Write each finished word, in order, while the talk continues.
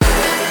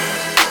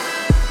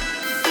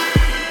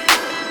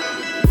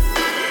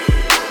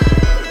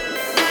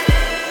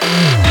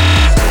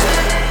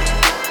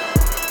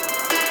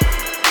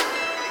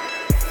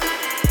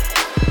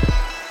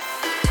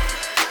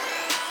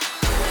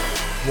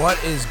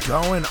What is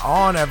going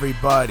on,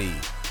 everybody?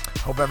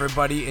 Hope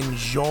everybody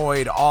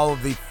enjoyed all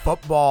of the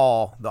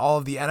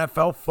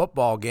NFL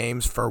football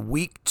games for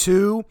week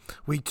 2.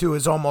 Week 2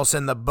 is almost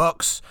in the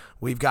books.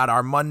 We've got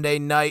our Monday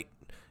night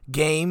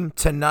game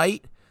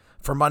tonight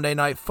for Monday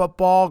Night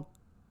Football.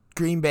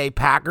 Green Bay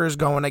Packers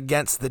going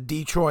against the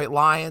Detroit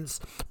Lions.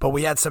 But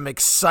we had some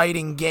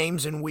exciting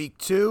games in week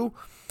 2,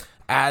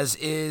 as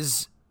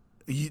is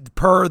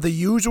per the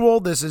usual.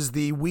 This is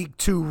the week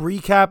 2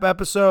 recap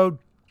episode.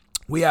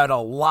 We had a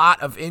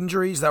lot of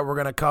injuries that we're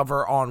going to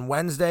cover on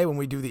Wednesday when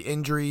we do the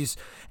injuries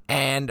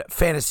and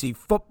fantasy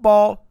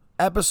football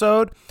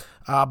episode.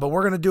 But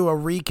we're going to do a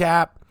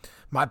recap.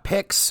 My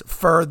picks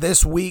for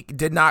this week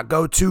did not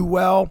go too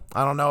well.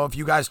 I don't know if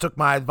you guys took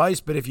my advice,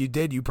 but if you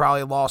did, you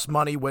probably lost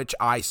money, which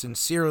I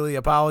sincerely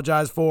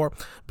apologize for.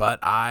 But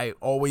I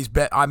always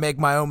bet. I make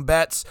my own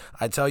bets.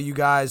 I tell you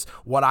guys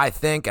what I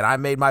think, and I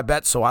made my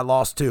bets, so I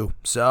lost too.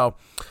 So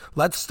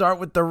let's start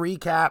with the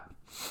recap.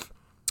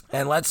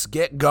 And let's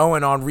get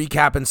going on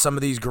recapping some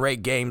of these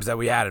great games that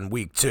we had in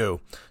week 2.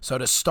 So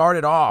to start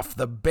it off,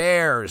 the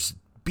Bears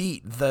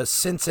beat the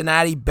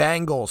Cincinnati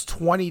Bengals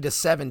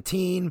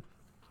 20-17.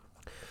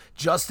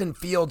 Justin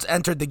Fields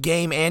entered the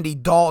game. Andy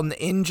Dalton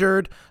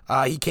injured.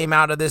 He came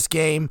out of this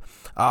game.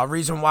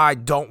 Reason why I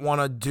don't want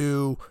to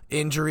do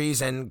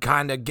injuries and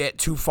kind of get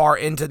too far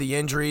into the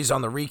injuries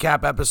on the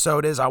recap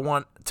episode is I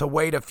want to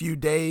wait a few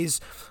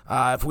days.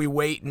 If we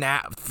wait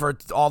for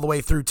all the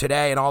way through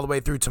today and all the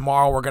way through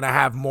tomorrow, we're going to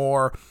have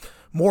more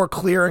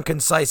clear and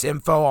concise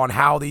info on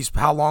how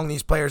long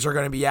these players are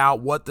going to be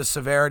out, what the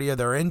severity of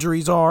their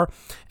injuries are,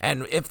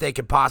 and if they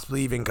could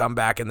possibly even come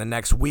back in the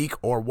next week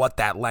or what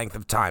that length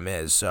of time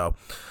is. So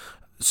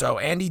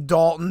Andy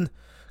Dalton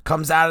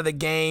comes out of the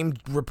game,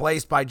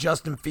 replaced by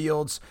Justin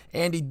Fields.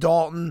 Andy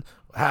Dalton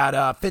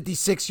had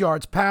 56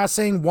 yards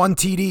passing, 1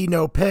 TD,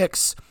 no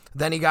picks.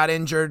 Then he got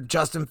injured.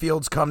 Justin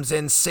Fields comes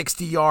in,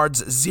 60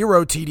 yards,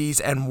 0 TDs,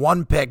 and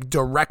 1 pick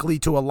directly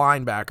to a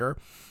linebacker.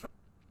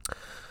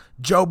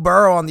 Joe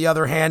Burrow, on the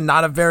other hand,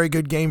 not a very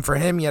good game for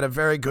him. He had a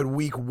very good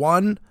week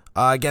 1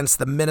 against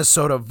the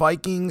Minnesota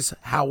Vikings.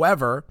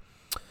 However,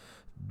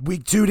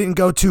 week 2 didn't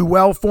go too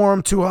well for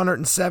him,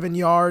 207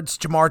 yards.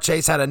 Jamar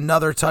Chase had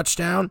another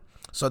touchdown.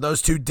 So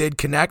those two did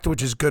connect,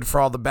 which is good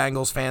for all the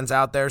Bengals fans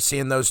out there,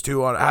 seeing those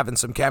two having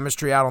some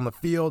chemistry out on the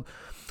field.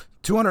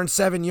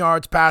 207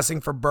 yards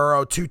passing for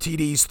Burrow, 2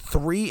 TDs,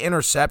 3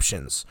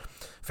 interceptions.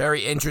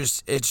 Very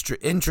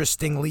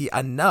interestingly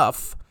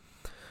enough,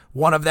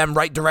 one of them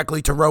right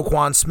directly to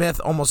Roquan Smith,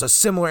 almost a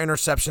similar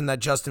interception that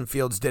Justin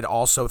Fields did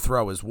also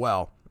throw as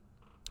well.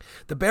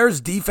 The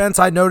Bears defense,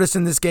 I noticed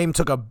in this game,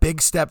 took a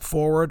big step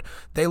forward.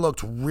 They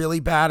looked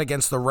really bad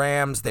against the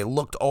Rams. They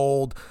looked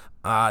old.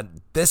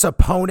 This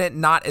opponent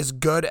not as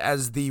good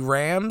as the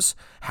Rams.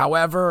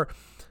 However,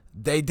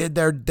 they did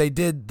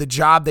the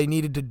job they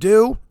needed to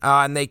do,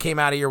 and they came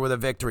out of here with a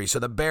victory. So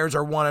the Bears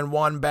are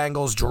 1-1.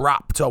 Bengals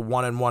drop to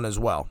 1-1 as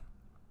well.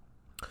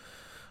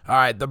 All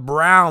right, the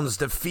Browns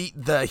defeat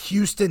the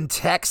Houston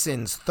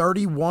Texans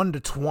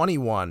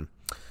 31-21.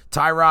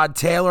 Tyrod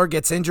Taylor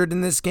gets injured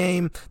in this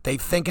game. They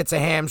think it's a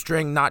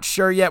hamstring. Not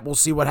sure yet. We'll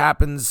see what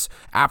happens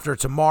after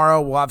tomorrow.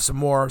 We'll have some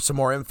more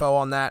info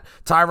on that.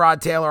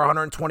 Tyrod Taylor,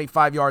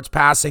 125 yards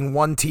passing,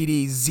 1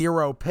 TD,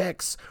 0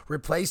 picks,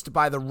 replaced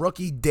by the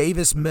rookie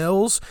Davis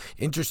Mills.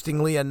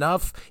 Interestingly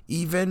enough,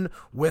 even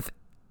with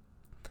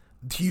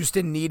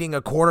Houston needing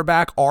a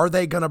quarterback, are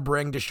they going to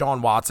bring Deshaun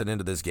Watson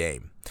into this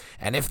game?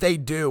 And if they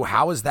do,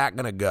 how is that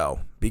going to go?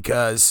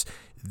 Because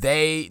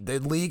the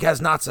league has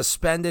not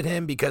suspended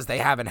him because they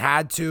haven't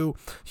had to.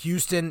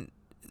 Houston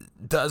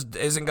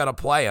isn't going to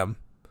play him.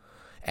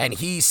 And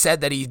he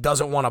said that he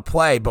doesn't want to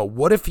play, but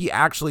what if he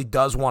actually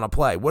does want to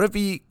play? What if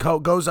he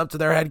goes up to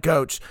their head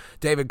coach,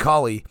 David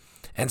Culley,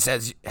 and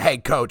says, "Hey,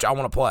 coach, I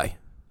want to play"?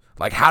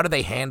 Like, how do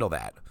they handle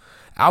that?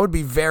 I would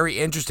be very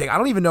interesting. I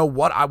don't even know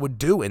what I would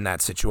do in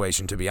that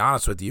situation, to be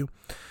honest with you.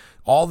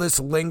 All this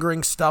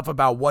lingering stuff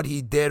about what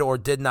he did or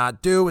did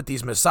not do with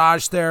these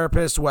massage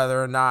therapists,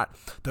 whether or not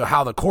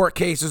how the court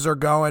cases are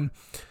going.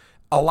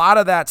 A lot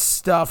of that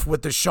stuff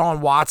with Deshaun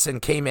Watson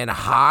came in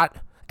hot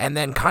and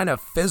then kind of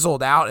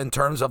fizzled out in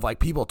terms of like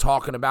people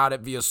talking about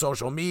it via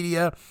social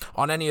media,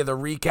 on any of the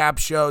recap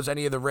shows,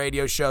 any of the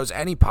radio shows,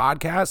 any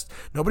podcast.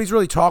 Nobody's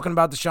really talking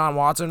about Deshaun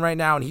Watson right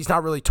now, and he's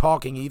not really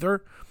talking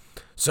either.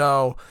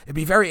 So it'd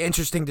be very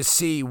interesting to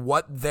see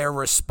what their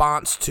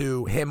response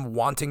to him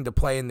wanting to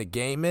play in the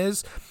game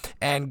is.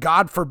 And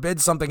God forbid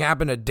something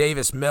happened to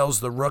Davis Mills,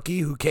 the rookie,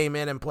 who came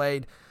in and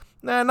played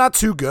not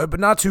too good, but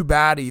not too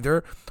bad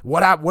either.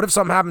 What if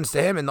something happens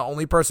to him and the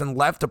only person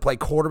left to play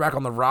quarterback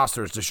on the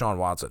roster is Deshaun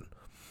Watson?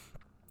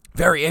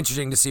 Very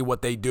interesting to see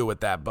what they do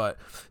with that. But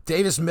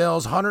Davis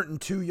Mills,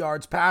 102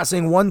 yards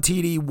passing, 1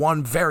 TD,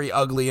 1 very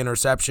ugly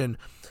interception.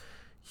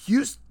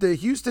 The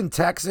Houston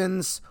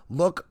Texans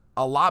look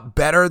a lot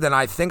better than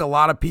I think a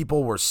lot of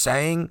people were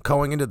saying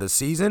going into the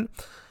season.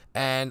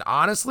 And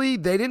honestly,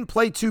 they didn't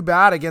play too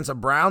bad against a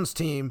Browns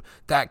team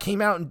that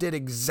came out and did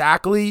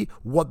exactly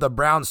what the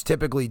Browns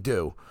typically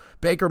do.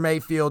 Baker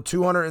Mayfield,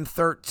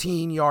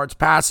 213 yards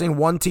passing,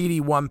 1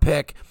 TD, 1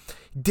 pick.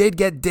 Did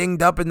get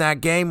dinged up in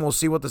that game. We'll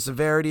see what the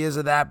severity is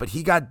of that, but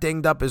he got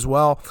dinged up as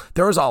well.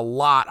 There was a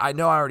lot. I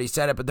know I already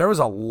said it, but there was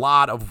a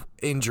lot of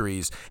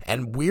injuries,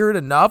 and weird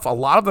enough, a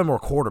lot of them were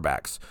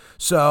quarterbacks.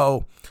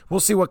 So we'll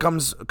see what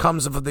comes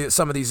of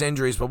some of these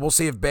injuries, but we'll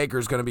see if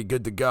Baker's going to be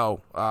good to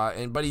go.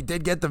 But he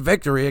did get the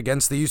victory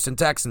against the Houston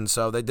Texans,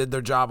 so they did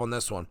their job on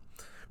this one.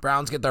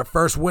 Browns get their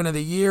first win of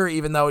the year,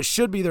 even though it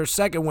should be their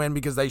second win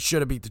because they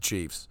should have beat the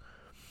Chiefs.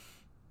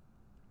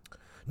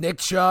 Nick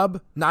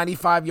Chubb,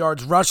 95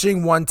 yards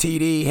rushing, 1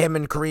 TD. Him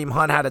and Kareem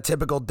Hunt had a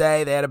typical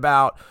day. They had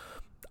about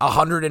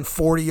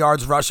 140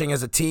 yards rushing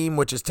as a team,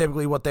 which is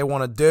typically what they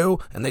want to do,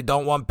 and they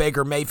don't want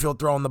Baker Mayfield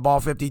throwing the ball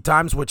 50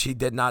 times, which he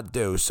did not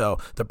do. So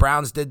the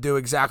Browns did do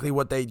exactly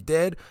what they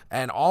did,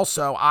 and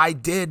also I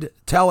did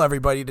tell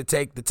everybody to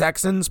take the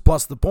Texans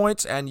plus the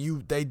points, and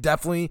they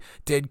definitely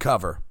did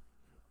cover.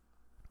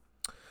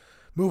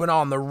 Moving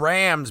on, the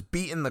Rams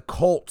beating the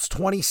Colts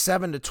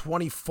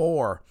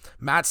 27-24.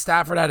 Matt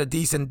Stafford had a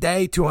decent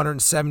day,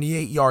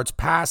 278 yards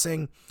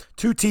passing,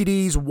 2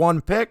 TDs,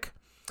 1 pick.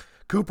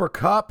 Cooper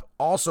Kupp,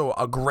 also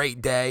a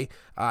great day,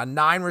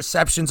 9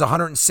 receptions,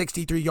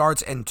 163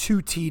 yards, and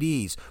 2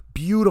 TDs.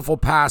 Beautiful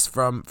pass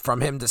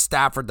from him to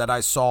Stafford that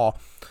I saw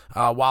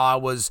while I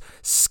was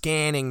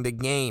scanning the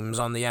games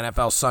on the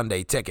NFL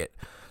Sunday Ticket.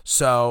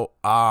 So,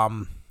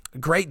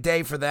 great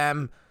day for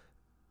them.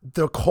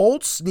 The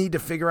Colts need to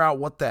figure out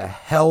what the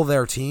hell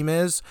their team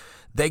is.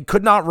 They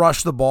could not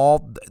rush the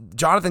ball.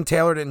 Jonathan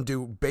Taylor didn't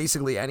do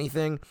basically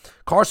anything.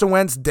 Carson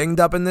Wentz dinged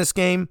up in this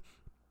game.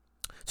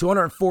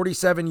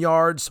 247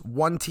 yards,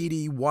 1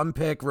 TD, 1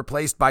 pick,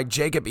 replaced by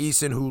Jacob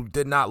Eason, who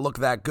did not look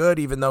that good,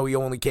 even though he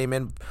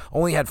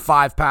only had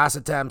 5 pass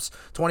attempts,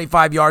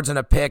 25 yards and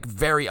a pick.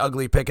 Very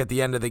ugly pick at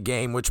the end of the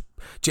game, which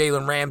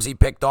Jalen Ramsey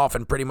picked off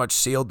and pretty much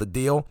sealed the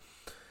deal.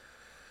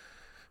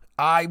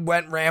 I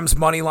went Rams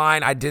money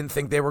line. I didn't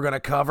think they were going to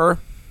cover,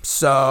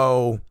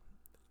 so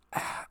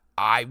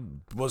I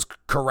was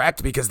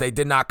correct because they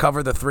did not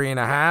cover the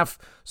 3.5.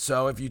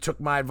 So if you took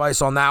my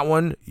advice on that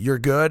one, you're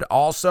good.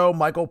 Also,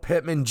 Michael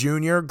Pittman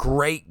Jr.,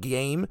 great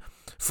game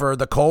for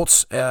the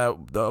Colts,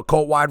 the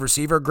Colt wide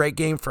receiver, great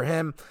game for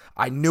him.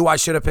 I knew I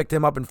should have picked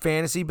him up in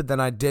fantasy, but then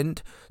I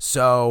didn't.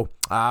 So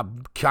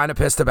kind of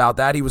pissed about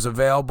that. He was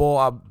available,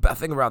 I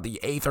think about the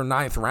 8th or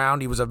 9th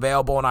round. He was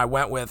available, and I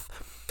went with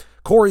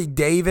Corey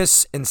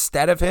Davis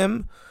instead of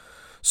him.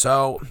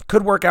 So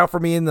could work out for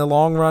me in the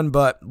long run,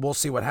 but we'll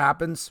see what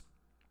happens.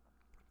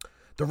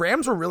 The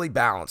Rams are really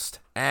balanced,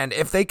 and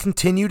if they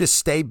continue to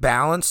stay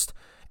balanced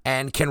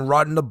and can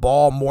run the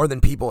ball more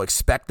than people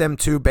expect them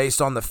to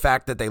based on the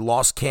fact that they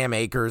lost Cam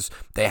Akers,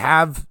 they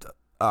have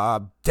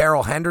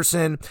Darrell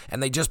Henderson,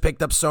 and they just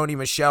picked up Sony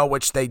Michel,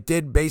 which they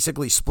did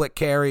basically split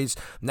carries.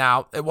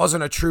 Now, it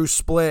wasn't a true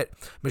split.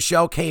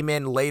 Michel came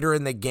in later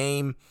in the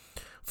game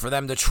for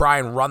them to try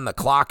and run the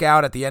clock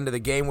out at the end of the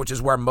game, which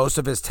is where most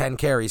of his 10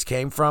 carries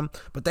came from.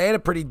 But they had a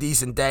pretty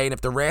decent day, and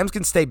if the Rams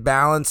can stay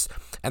balanced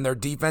and their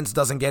defense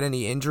doesn't get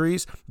any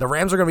injuries, the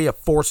Rams are going to be a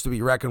force to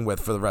be reckoned with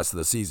for the rest of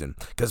the season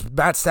because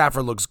Matt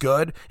Stafford looks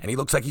good, and he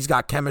looks like he's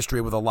got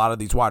chemistry with a lot of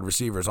these wide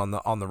receivers on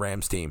the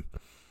Rams team.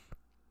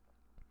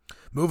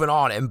 Moving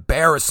on,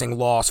 embarrassing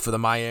loss for the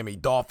Miami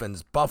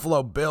Dolphins.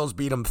 Buffalo Bills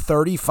beat them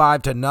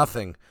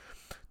 35-0.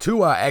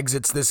 Tua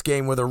exits this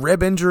game with a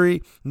rib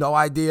injury. No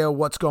idea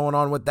what's going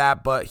on with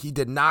that, but he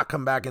did not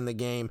come back in the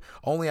game.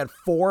 Only had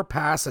 4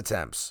 pass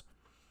attempts.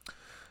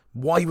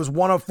 He was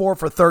 1 of 4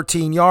 for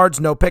 13 yards,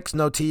 no picks,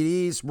 no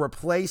TDs,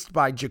 replaced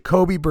by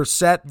Jacoby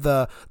Brissett,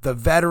 the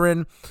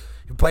veteran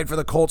who played for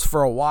the Colts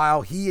for a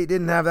while. He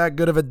didn't have that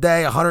good of a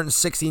day,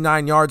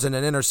 169 yards and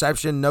an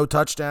interception, no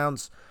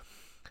touchdowns.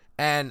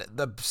 And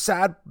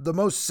the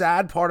most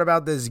sad part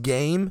about this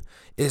game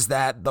is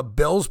that the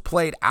Bills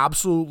played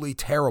absolutely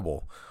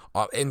terrible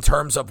in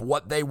terms of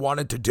what they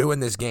wanted to do in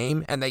this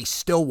game, and they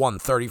still won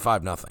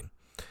 35-0.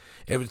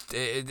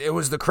 It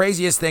was the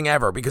craziest thing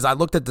ever because I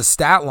looked at the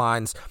stat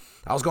lines.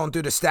 I was going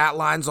through the stat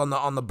lines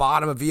on the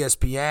bottom of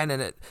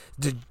ESPN,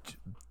 and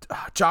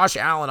Josh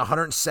Allen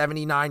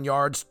 179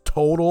 yards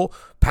total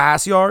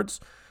pass yards.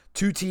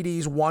 2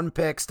 TDs, 1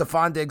 pick.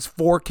 Stephon Diggs,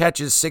 4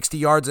 catches, 60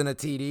 yards and a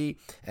TD.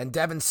 And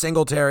Devin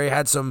Singletary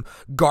had some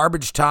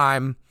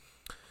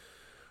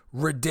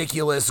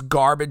ridiculous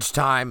garbage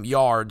time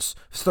yards.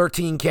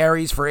 13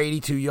 carries for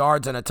 82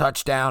 yards and a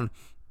touchdown,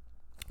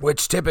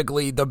 which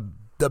typically the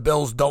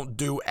Bills don't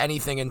do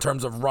anything in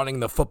terms of running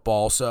the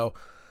football. So,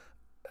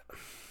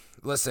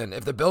 listen,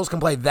 if the Bills can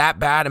play that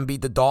bad and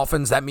beat the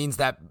Dolphins, that means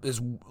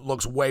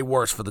looks way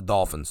worse for the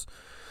Dolphins.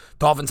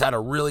 Dolphins had a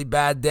really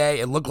bad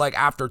day. It looked like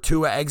after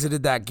Tua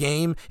exited that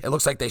game, it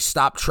looks like they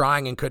stopped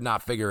trying and could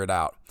not figure it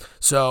out.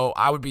 So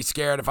I would be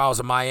scared if I was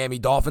a Miami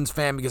Dolphins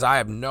fan because I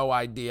have no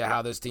idea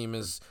how this team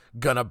is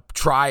going to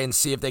try and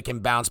see if they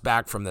can bounce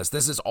back from this.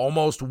 This is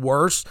almost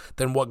worse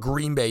than what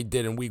Green Bay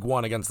did in Week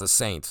 1 against the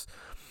Saints.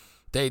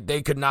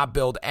 They could not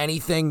build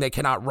anything. They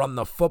cannot run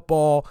the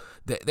football.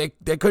 They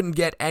couldn't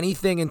get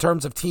anything in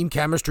terms of team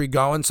chemistry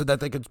going so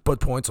that they could put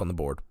points on the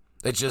board.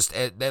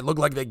 It looked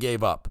like they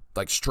gave up.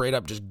 Like straight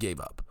up just gave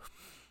up.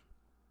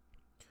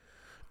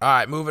 All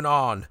right, moving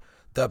on.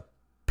 The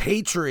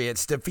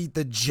Patriots defeat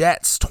the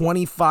Jets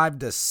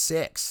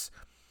 25-6.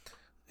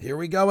 Here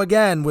we go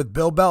again with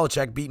Bill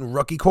Belichick beating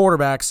rookie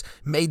quarterbacks.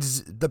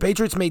 The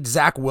Patriots made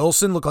Zach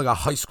Wilson look like a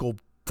high school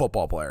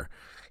football player.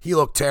 He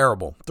looked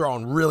terrible,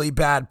 throwing really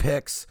bad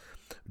picks.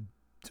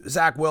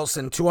 Zach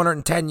Wilson,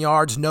 210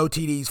 yards, no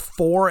TDs,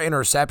 4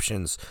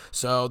 interceptions.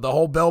 So the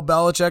whole Bill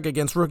Belichick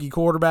against rookie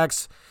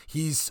quarterbacks,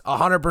 he's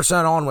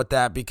 100% on with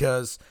that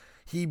because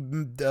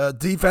the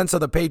defense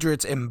of the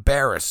Patriots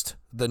embarrassed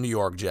the New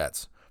York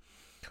Jets,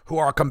 who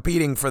are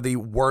competing for the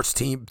worst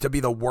team, to be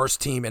the worst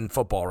team in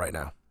football right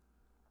now.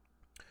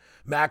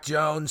 Mac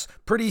Jones,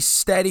 pretty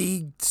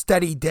steady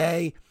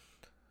day.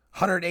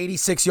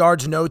 186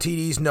 yards, no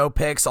TDs, no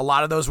picks. A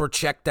lot of those were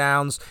check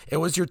downs. It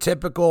was your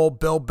typical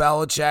Bill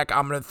Belichick.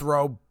 I'm going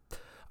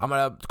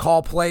to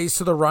call plays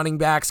to the running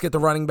backs, get the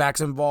running backs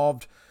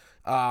involved.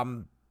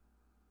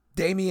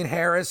 Damian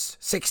Harris,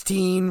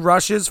 16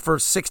 rushes for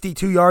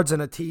 62 yards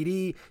and a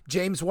TD.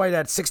 James White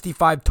had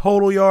 65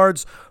 total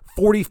yards,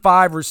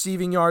 45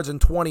 receiving yards,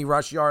 and 20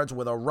 rush yards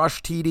with a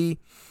rush TD.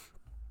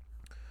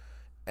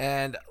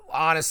 And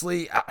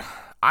honestly,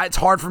 it's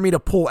hard for me to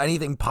pull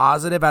anything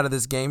positive out of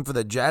this game for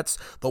the Jets.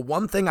 The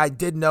one thing I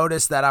did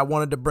notice that I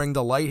wanted to bring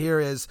to light here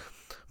is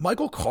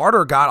Michael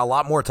Carter got a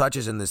lot more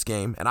touches in this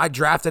game, and I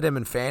drafted him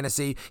in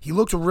fantasy. He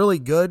looked really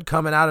good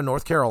coming out of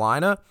North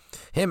Carolina.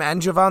 Him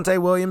and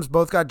Javonte Williams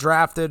both got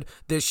drafted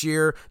this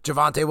year.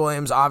 Javonte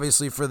Williams,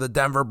 obviously, for the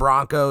Denver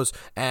Broncos,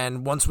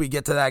 and once we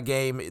get to that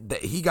game,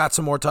 he got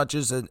some more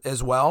touches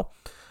as well.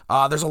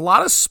 There's a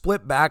lot of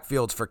split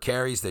backfields for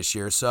carries this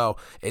year, so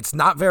it's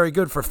not very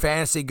good for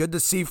fantasy. Good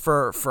to see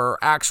for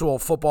actual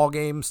football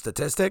game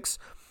statistics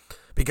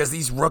because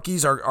these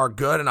rookies are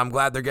good, and I'm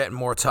glad they're getting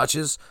more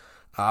touches.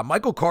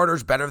 Michael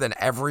Carter's better than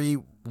every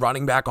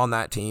running back on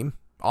that team,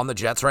 on the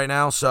Jets right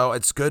now, so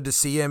it's good to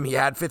see him. He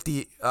had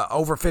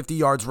over 50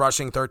 yards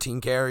rushing,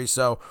 13 carries,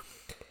 so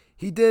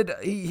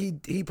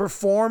he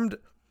performed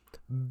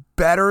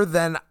better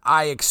than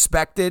I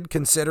expected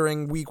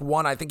considering week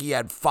 1. I think he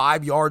had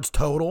 5 yards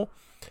total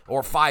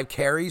or 5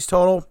 carries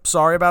total.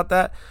 Sorry about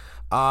that.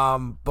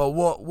 But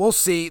we'll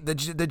see. The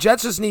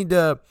Jets just need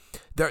to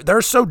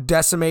they're so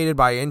decimated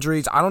by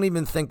injuries. I don't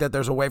even think that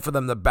there's a way for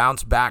them to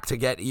bounce back to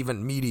get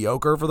even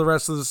mediocre for the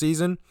rest of the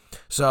season.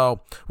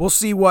 So we'll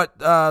see what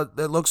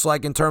it looks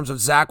like in terms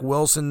of Zach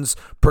Wilson's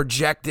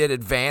projected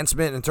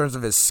advancement in terms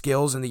of his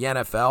skills in the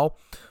NFL.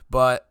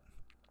 But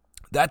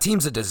that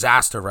team's a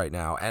disaster right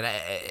now, and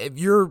if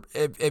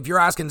you're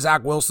asking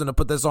Zach Wilson to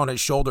put this on his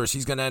shoulders,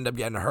 he's going to end up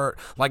getting hurt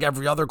like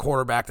every other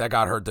quarterback that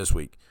got hurt this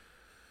week.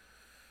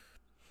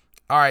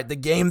 All right, the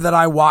game that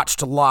I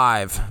watched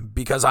live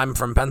because I'm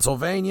from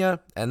Pennsylvania,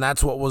 and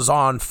that's what was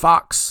on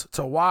Fox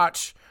to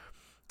watch.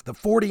 The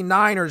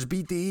 49ers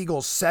beat the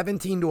Eagles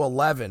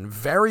 17-11.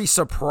 Very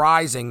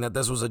surprising that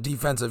this was a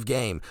defensive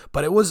game.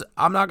 But it was,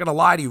 I'm not going to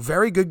lie to you,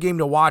 very good game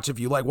to watch if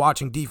you like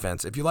watching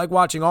defense. If you like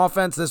watching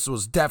offense, this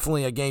was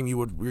definitely a game you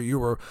were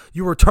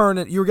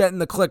getting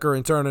the clicker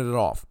and turning it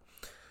off.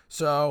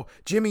 So,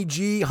 Jimmy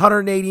G,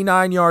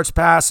 189 yards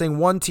passing,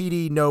 1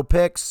 TD, no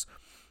picks.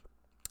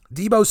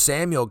 Deebo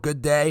Samuel,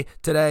 good day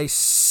today.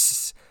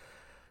 6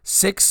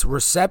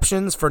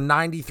 receptions for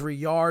 93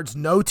 yards,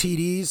 no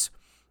TDs.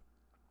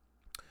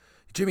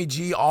 Jimmy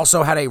G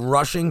also had a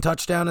rushing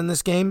touchdown in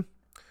this game.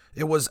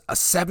 It was a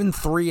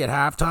 7-3 at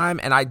halftime,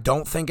 and I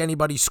don't think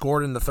anybody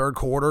scored in the third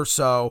quarter,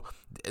 so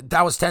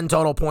that was 10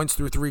 total points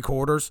through 3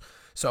 quarters.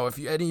 So if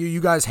any of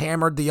you guys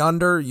hammered the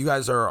under, you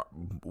guys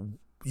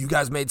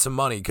made some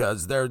money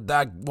because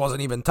that wasn't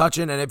even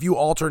touching. And if you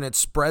alternate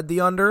spread the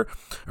under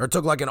or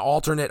took like an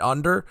alternate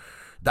under,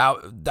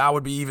 that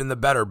would be even the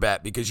better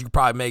bet because you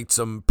probably made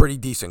some pretty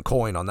decent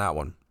coin on that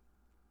one.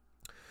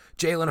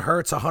 Jalen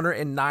Hurts,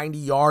 190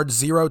 yards,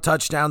 0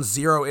 touchdowns,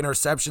 0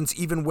 interceptions,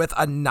 even with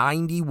a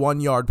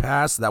 91-yard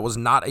pass. That was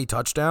not a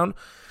touchdown.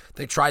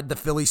 They tried the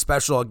Philly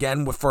special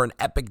again for an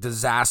epic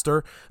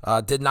disaster.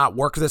 Did not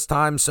work this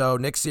time, so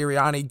Nick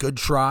Sirianni, good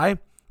try,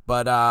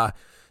 but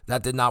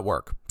that did not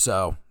work.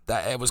 So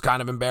it was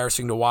kind of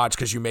embarrassing to watch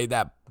because you made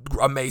that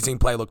amazing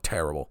play look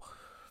terrible.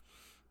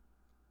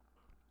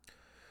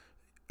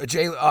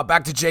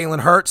 Back to Jalen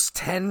Hurts,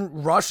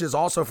 10 rushes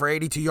also for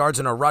 82 yards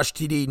and a rush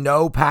TD.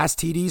 No pass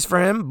TDs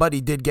for him, but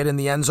he did get in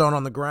the end zone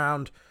on the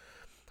ground.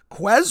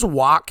 Quez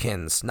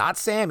Watkins, not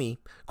Sammy,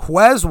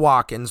 Quez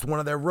Watkins, one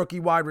of their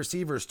rookie wide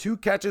receivers, 2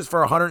 catches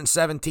for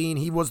 117.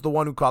 He was the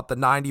one who caught the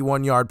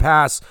 91-yard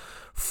pass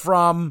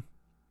from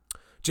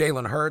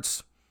Jalen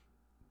Hurts.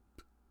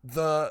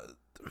 The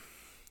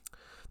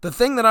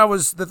thing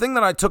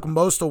that I took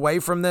most away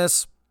from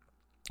this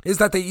is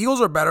that the Eagles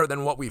are better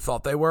than what we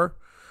thought they were,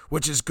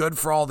 which is good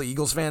for all the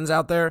Eagles fans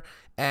out there.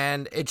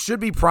 And it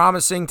should be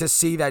promising to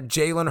see that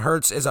Jalen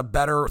Hurts is a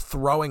better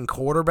throwing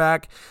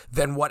quarterback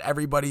than what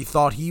everybody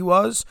thought he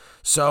was.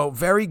 So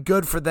very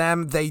good for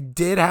them. They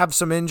did have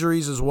some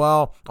injuries as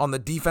well on the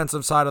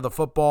defensive side of the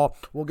football.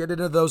 We'll get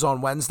into those on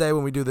Wednesday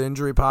when we do the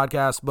injury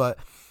podcast. But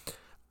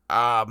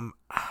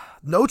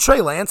No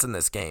Trey Lance in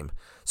this game.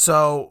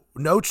 So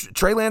no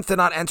Trey Lance did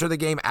not enter the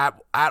game at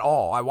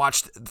all. I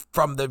watched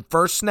from the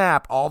first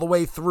snap all the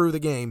way through the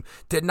game.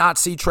 Did not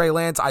see Trey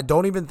Lance. I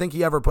don't even think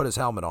he ever put his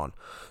helmet on.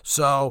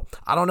 So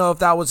I don't know if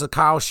that was a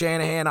Kyle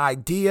Shanahan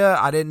idea.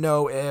 I didn't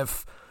know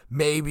if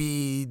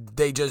maybe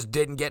they just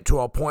didn't get to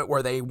a point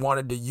where they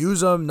wanted to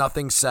use him.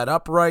 Nothing set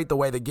up right the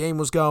way the game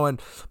was going.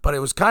 But it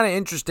was kind of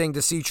interesting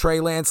to see Trey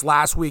Lance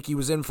last week. He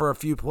was in for a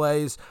few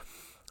plays.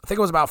 I think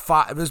it was about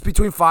 5. It was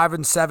between 5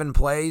 and 7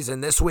 plays,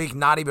 and this week,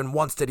 not even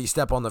once did he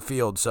step on the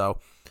field. So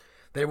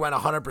they went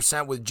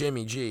 100% with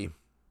Jimmy G.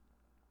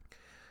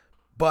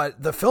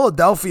 But the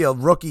Philadelphia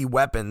rookie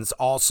weapons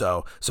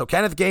also. So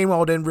Kenneth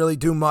Gainwell didn't really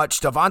do much.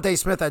 Devontae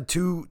Smith had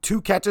two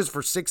catches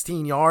for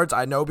 16 yards.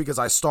 I know because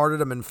I started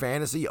him in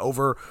fantasy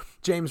over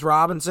James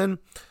Robinson.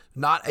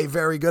 Not a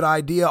very good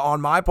idea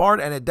on my part,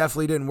 and it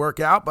definitely didn't work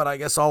out, but I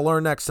guess I'll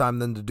learn next time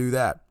then to do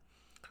that.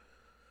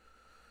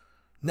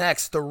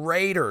 Next, the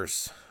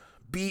Raiders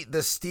beat the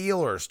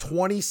Steelers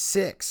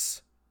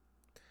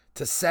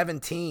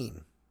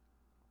 26-17.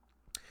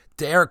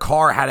 Derek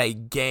Carr had a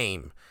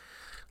game.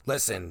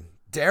 Listen,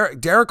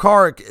 Derek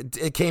Carr,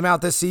 it came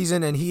out this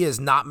season, and he is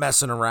not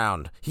messing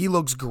around. He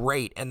looks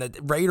great, and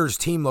the Raiders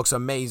team looks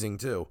amazing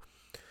too.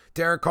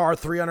 Derek Carr,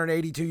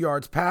 382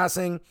 yards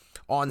passing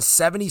on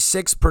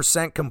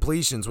 76%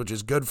 completions, which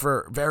is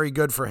very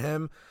good for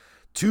him.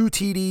 2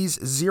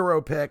 TDs,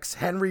 0 picks.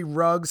 Henry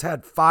Ruggs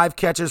had 5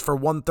 catches for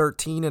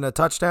 113 and a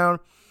touchdown.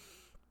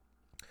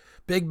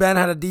 Big Ben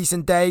had a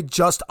decent day,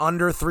 just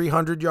under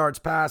 300 yards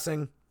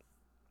passing.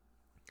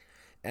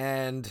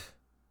 And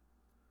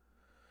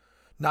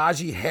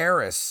Najee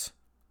Harris,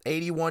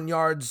 81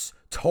 yards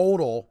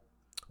total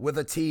with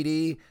a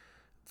TD,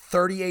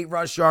 38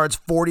 rush yards,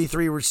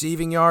 43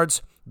 receiving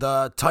yards.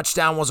 The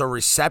touchdown was a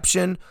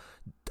reception.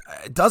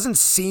 It doesn't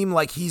seem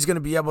like he's going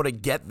to be able to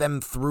get them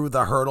through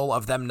the hurdle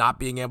of them not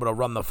being able to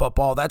run the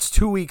football. That's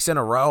 2 weeks in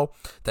a row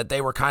that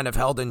they were kind of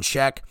held in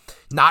check.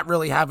 Not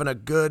really having a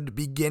good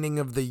beginning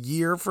of the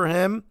year for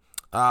him,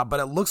 but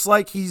it looks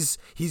like he's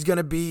going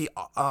to be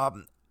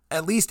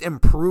at least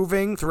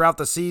improving throughout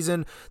the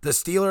season. The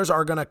Steelers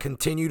are going to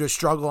continue to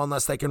struggle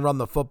unless they can run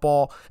the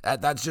football.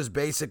 That's just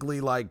basically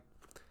like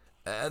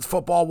it's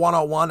football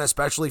 101,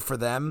 especially for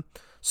them.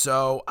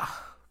 So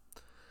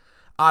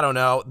I don't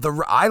know.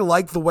 I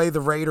like the way the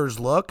Raiders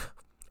look,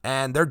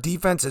 and their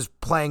defense is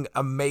playing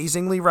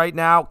amazingly right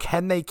now.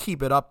 Can they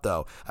keep it up,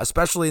 though,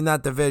 especially in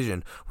that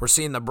division? We're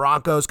seeing the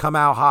Broncos come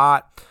out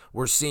hot.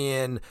 We're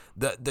seeing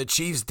the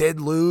Chiefs did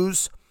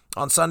lose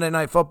on Sunday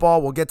Night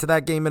Football. We'll get to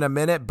that game in a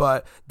minute,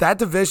 but that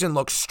division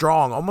looks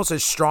strong, almost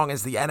as strong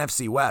as the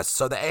NFC West.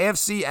 So the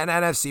AFC and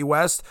NFC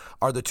West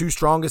are the 2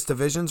 strongest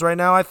divisions right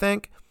now, I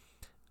think.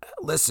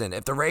 Listen,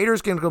 if the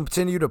Raiders can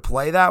continue to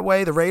play that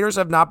way, the Raiders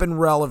have not been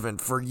relevant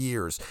for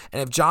years.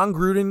 And if John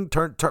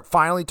Gruden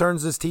finally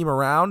turns this team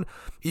around,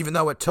 even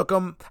though it took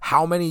him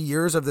how many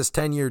years of this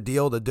 10-year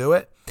deal to do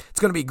it, it's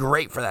going to be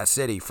great for that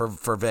city,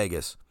 for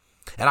Vegas.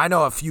 And I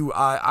know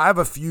I have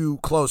a few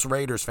close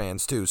Raiders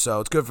fans too, so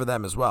it's good for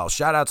them as well.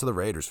 Shout out to the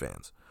Raiders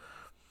fans.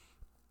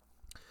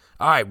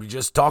 All right, we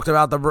just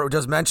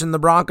mentioned the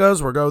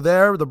Broncos. We'll go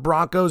there. The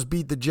Broncos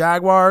beat the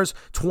Jaguars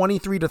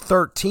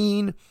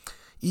 23-13.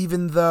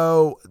 Even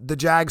though the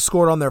Jags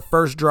scored on their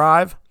first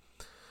drive.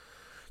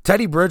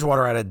 Teddy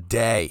Bridgewater had a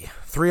day.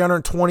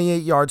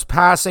 328 yards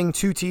passing,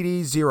 2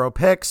 TDs, 0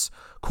 picks.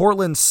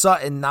 Cortland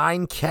Sutton,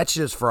 9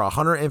 catches for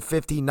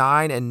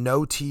 159 and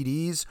no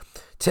TDs.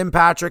 Tim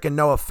Patrick and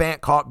Noah Fant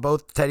caught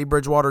both Teddy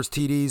Bridgewater's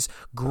TDs.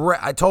 Great.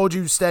 I told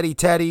you, steady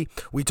Teddy.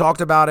 We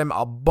talked about him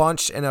a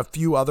bunch in a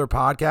few other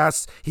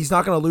podcasts. He's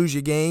not going to lose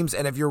you games,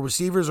 and if your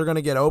receivers are going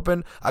to get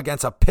open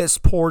against a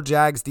piss-poor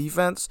Jags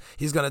defense,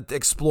 he's going to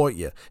exploit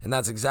you, and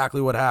that's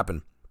exactly what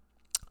happened.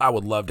 I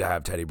would love to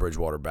have Teddy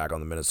Bridgewater back on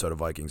the Minnesota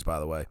Vikings, by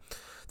the way.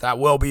 That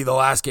will be the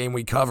last game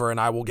we cover, and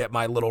I will get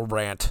my little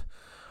rant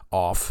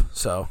off.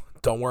 So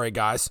don't worry,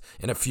 guys.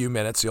 In a few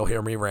minutes, you'll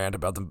hear me rant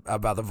about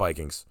the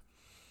Vikings.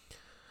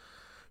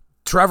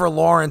 Trevor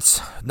Lawrence,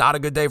 not a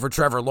good day for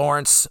Trevor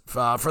Lawrence.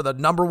 For the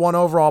number 1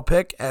 overall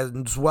pick,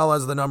 as well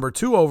as the number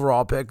 2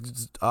 overall pick,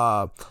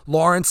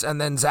 Lawrence and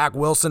then Zach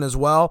Wilson as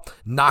well.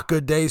 Not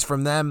good days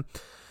from them.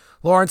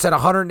 Lawrence had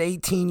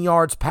 118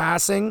 yards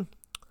passing,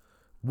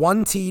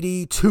 1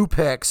 TD, 2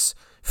 picks.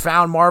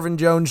 Found Marvin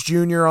Jones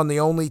Jr. on the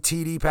only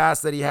TD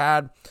pass that he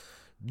had.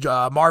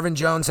 Marvin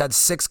Jones had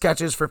 6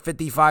 catches for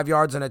 55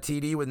 yards and a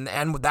TD,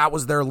 and that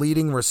was their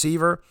leading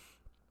receiver.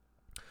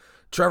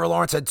 Trevor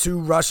Lawrence had 2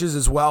 rushes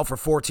as well for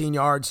 14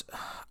 yards.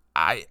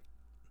 I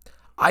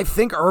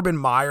think Urban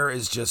Meyer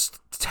is just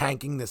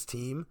tanking this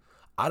team.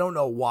 I don't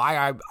know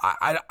why.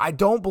 I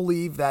don't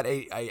believe that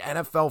a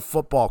NFL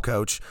football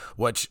coach,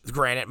 which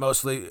granted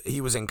mostly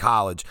he was in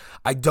college,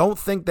 I don't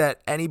think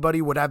that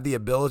anybody would have the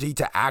ability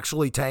to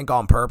actually tank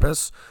on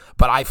purpose.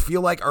 But I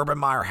feel like Urban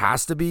Meyer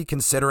has to be,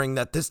 considering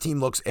that this team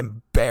looks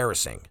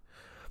embarrassing.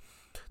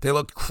 They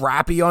look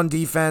crappy on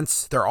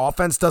defense. Their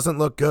offense doesn't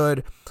look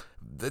good.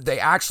 They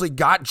actually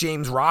got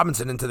James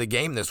Robinson into the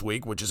game this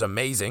week, which is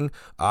amazing.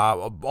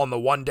 On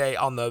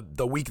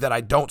the week that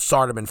I don't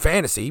start him in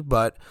fantasy,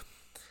 but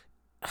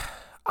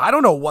I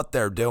don't know what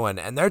they're doing,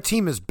 and their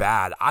team is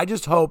bad. I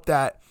just hope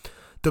that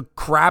the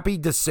crappy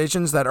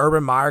decisions that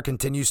Urban Meyer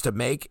continues to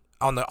make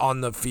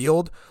on the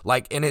field,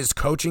 like in his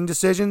coaching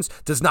decisions,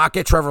 does not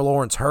get Trevor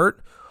Lawrence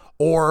hurt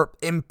or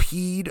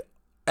impede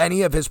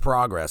any of his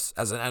progress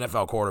as an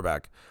NFL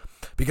quarterback,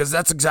 because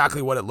that's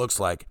exactly what it looks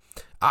like.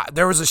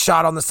 There was a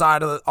shot on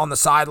the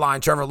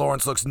sideline. Trevor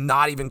Lawrence looks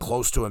not even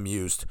close to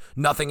amused.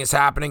 Nothing is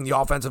happening. The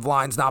offensive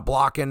line's not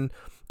blocking.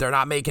 They're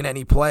not making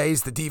any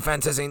plays. The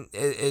defense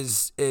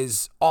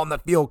is on the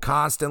field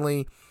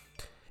constantly.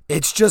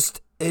 It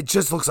just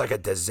looks like a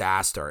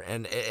disaster,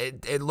 and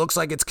it looks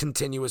like it's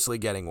continuously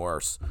getting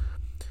worse.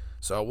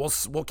 So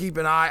we'll keep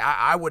an eye.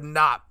 I would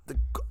not.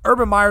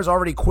 Urban Meyer's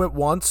already quit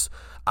once.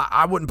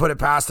 I wouldn't put it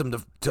past him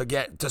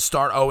to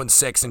start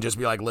 0-6 and just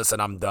be like, listen,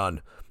 I'm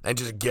done, and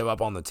just give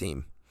up on the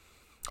team.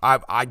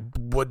 I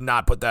would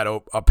not put that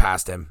up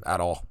past him at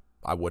all.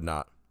 I would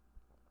not.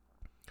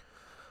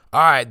 All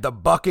right, the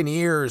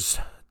Buccaneers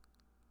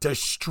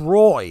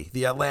destroy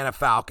the Atlanta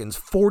Falcons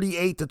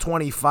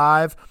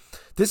 48-25.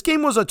 This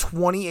game was a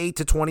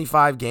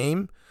 28-25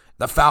 game.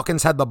 The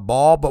Falcons had the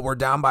ball, but were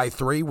down by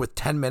 3 with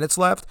 10 minutes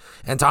left,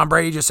 and Tom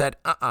Brady just said,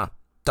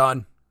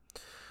 done.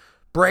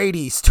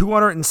 Brady's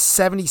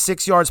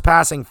 276 yards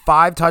passing,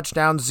 5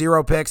 touchdowns,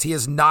 0 picks. He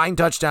has 9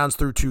 touchdowns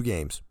through 2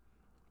 games.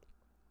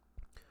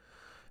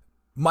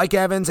 Mike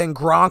Evans and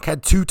Gronk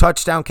had 2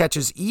 touchdown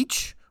catches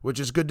each, which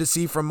is good to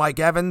see from Mike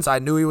Evans. I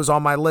knew he was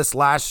on my list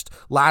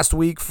last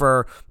week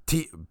for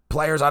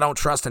players I don't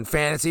trust in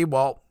fantasy.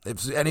 Well,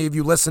 if any of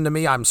you listen to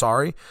me, I'm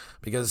sorry,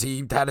 because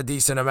he had a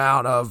decent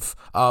amount of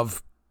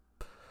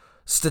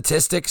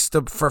statistics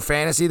for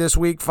fantasy this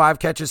week. 5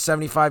 catches,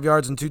 75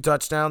 yards, and 2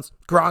 touchdowns.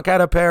 Gronk had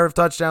a pair of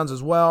touchdowns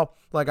as well,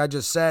 like I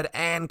just said,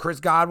 and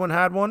Chris Godwin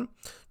had one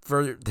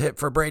for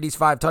Brady's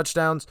 5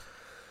 touchdowns.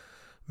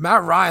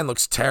 Matt Ryan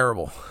looks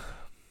terrible.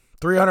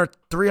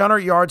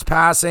 300 yards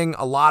passing,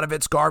 a lot of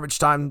it's garbage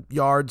time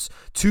yards,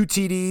 2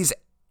 TDs,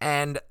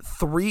 and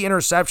 3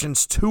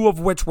 interceptions, 2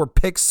 of which were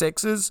pick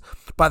sixes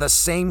by the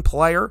same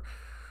player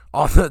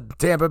on the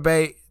Tampa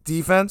Bay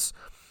defense,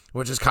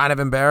 which is kind of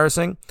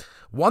embarrassing.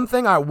 One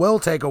thing I will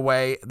take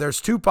away, there's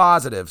 2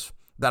 positives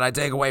that I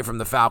take away from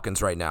the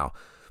Falcons right now.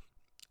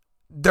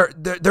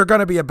 They're going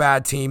to be a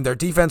bad team. Their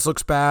defense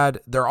looks bad.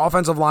 Their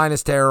offensive line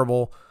is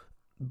terrible.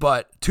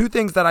 But 2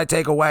 things that I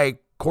take away,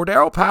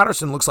 Cordero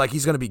Patterson looks like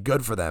he's going to be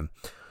good for them.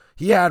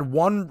 He had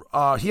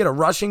a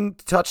rushing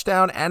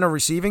touchdown and a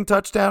receiving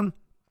touchdown.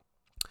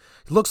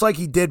 It looks like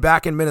he did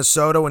back in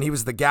Minnesota when he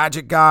was the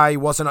gadget guy. He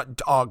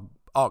wasn't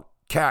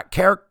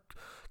categorized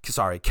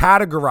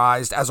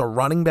as a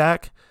running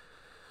back.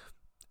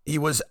 He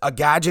was a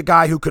gadget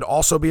guy who could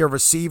also be a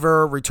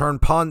receiver, return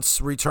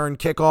punts, return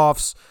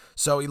kickoffs.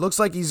 So he looks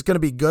like he's going to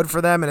be good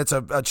for them, and it's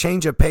a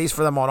change of pace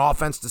for them on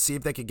offense to see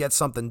if they could get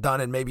something done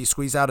and maybe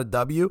squeeze out a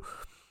W.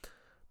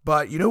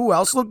 But you know who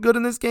else looked good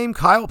in this game?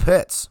 Kyle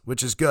Pitts,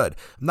 which is good.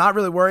 I'm not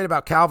really worried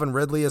about Calvin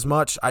Ridley as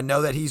much. I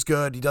know that he's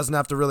good. He doesn't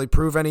have to really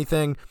prove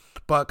anything.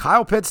 But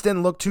Kyle Pitts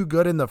didn't look too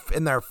good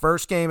in their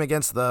first game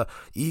against the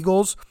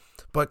Eagles.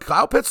 But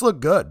Kyle Pitts looked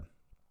good.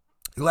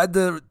 He led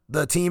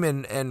the team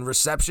in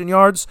reception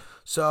yards.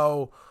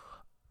 So,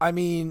 I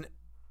mean,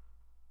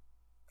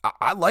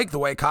 I like the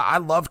way I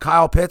loved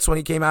Kyle Pitts when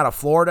he came out of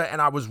Florida,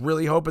 and I was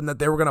really hoping that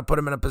they were going to put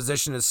him in a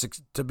position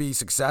to be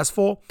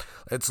successful.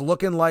 It's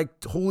looking like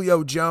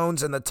Julio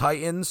Jones and the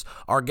Titans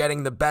are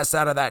getting the best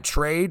out of that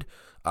trade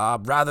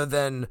rather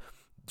than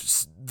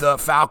the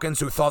Falcons,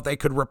 who thought they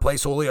could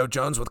replace Julio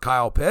Jones with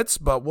Kyle Pitts.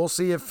 But we'll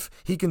see if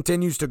he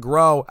continues to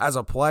grow as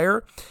a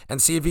player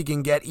and see if he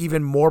can get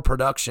even more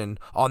production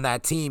on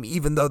that team,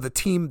 even though the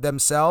team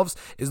themselves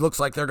looks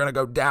like they're going to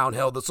go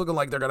downhill. It's looking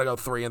like they're going to go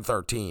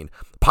 3-13,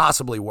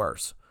 possibly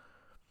worse.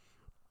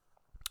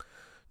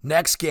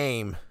 Next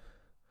game,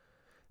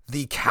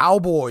 the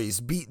Cowboys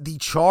beat the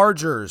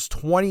Chargers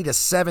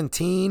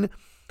 20-17.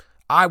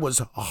 I was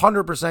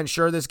 100%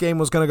 sure this game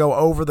was going to go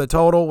over the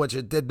total, which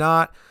it did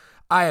not.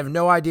 I have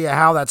no idea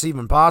how that's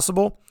even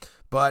possible,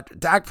 but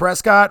Dak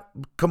Prescott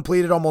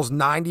completed almost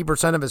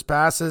 90% of his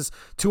passes,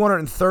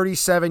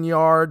 237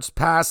 yards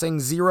passing,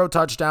 0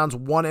 touchdowns,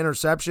 1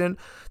 interception.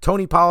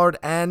 Tony Pollard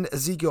and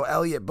Ezekiel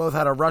Elliott both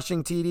had a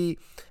rushing TD,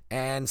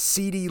 and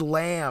CeeDee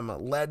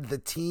Lamb led the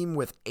team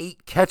with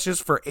 8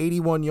 catches for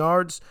 81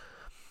 yards.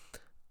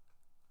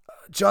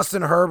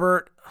 Justin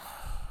Herbert,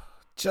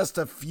 just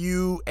a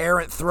few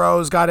errant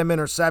throws, got him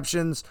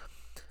interceptions.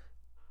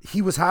 He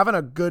was having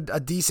a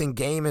decent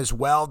game as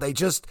well. They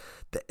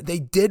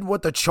did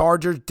what the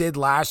Chargers did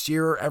last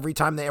year every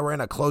time they were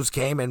in a close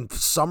game, and for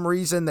some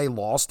reason they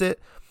lost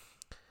it.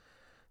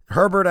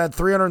 Herbert had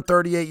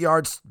 338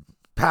 yards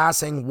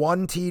passing,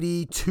 1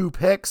 TD, 2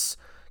 picks.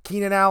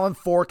 Keenan Allen,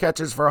 4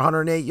 catches for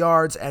 108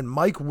 yards, and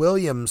Mike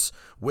Williams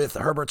with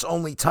Herbert's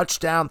only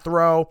touchdown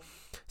throw,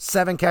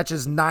 7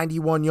 catches,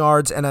 91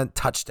 yards, and a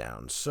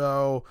touchdown.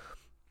 So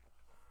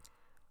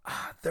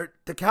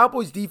the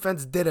Cowboys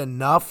defense did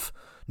enough.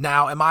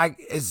 Now,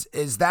 is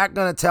that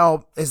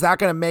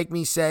gonna make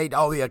me say,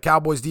 oh yeah,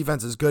 Cowboys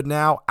defense is good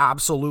now?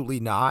 Absolutely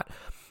not.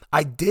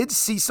 I did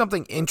see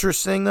something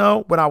interesting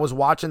though when I was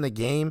watching the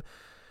game.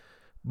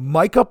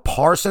 Micah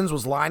Parsons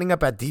was lining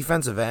up at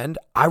defensive end.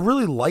 I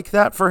really like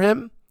that for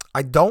him.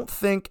 I don't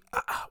think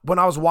when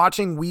I was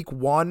watching week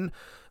 1,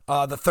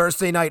 the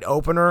Thursday night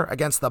opener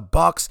against the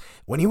Bucks,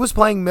 when he was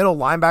playing middle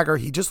linebacker,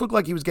 he just looked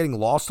like he was getting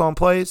lost on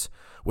plays,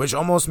 which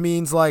almost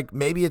means like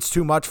maybe it's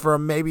too much for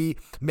him. Maybe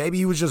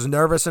he was just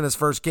nervous in his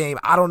first game.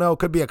 I don't know. It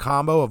could be a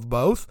combo of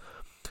both.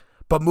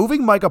 But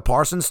moving Micah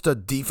Parsons to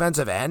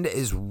defensive end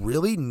is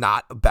really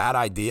not a bad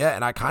idea,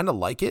 and I kind of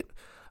like it.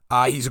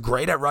 He's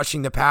great at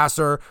rushing the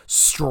passer,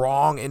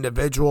 strong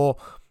individual.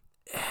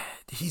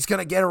 He's going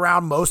to get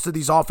around most of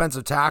these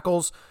offensive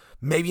tackles,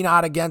 maybe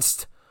not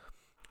against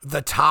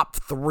the top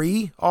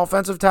 3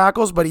 offensive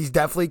tackles, but he's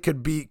definitely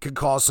could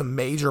cause some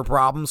major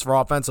problems for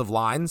offensive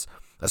lines,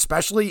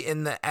 especially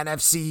in the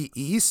NFC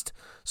East.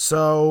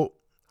 So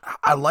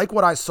I like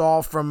what I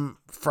saw from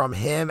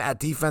him at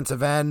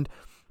defensive end.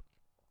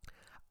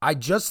 I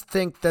just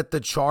think that the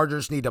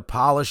Chargers need to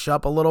polish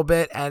up a little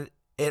bit, and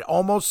it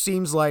almost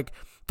seems like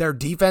their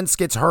defense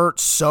gets hurt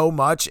so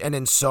much and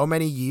in so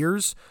many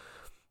years,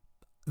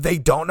 they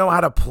don't know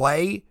how to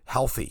play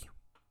healthy.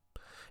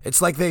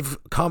 It's like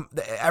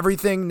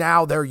everything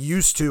now they're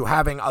used to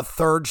having a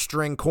third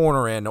string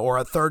corner in or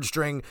a third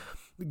string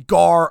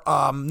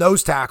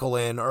nose tackle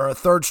in or a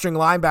third string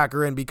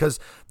linebacker in because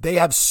they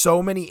have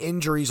so many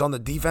injuries on the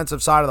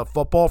defensive side of the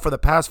football for the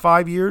past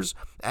 5 years.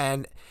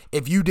 And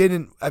if you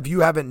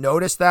haven't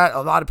noticed that, a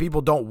lot of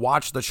people don't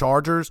watch the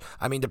Chargers.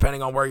 I mean,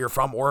 depending on where you're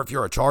from or if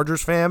you're a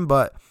Chargers fan,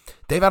 but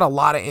they've had a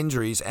lot of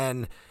injuries.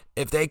 And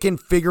if they can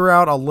figure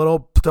out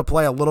to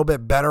play a little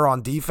bit better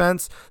on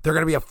defense, they're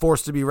going to be a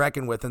force to be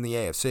reckoned with in the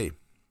AFC.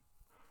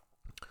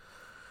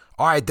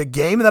 All right, the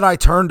game that I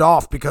turned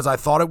off because I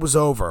thought it was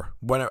over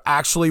when it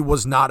actually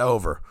was not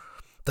over.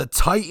 The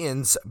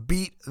Titans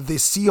beat the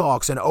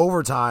Seahawks in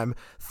overtime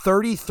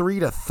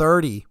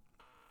 33-30.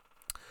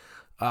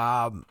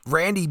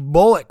 Randy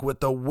Bullock with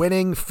the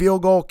winning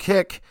field goal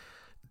kick.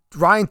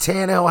 Ryan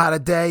Tannehill had a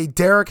day.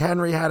 Derrick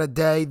Henry had a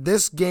day.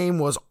 This game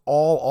was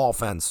all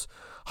offense,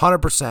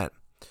 100%.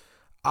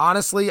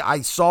 Honestly,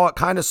 I saw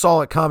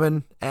it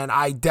coming, and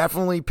I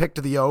definitely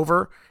picked the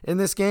over in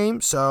this game.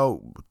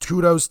 So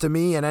kudos to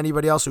me and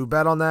anybody else who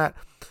bet on that.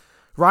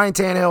 Ryan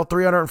Tannehill,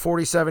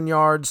 347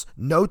 yards,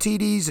 no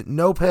TDs,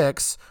 no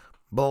picks,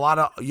 but a lot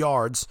of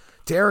yards.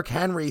 Derrick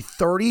Henry,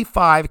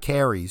 35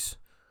 carries,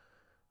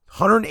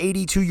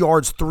 182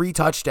 yards, 3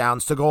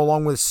 touchdowns to go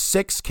along with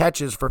 6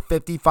 catches for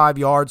 55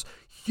 yards.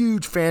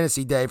 Huge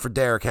fantasy day for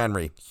Derrick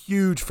Henry.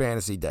 Huge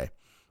fantasy day.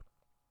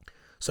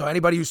 So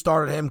anybody who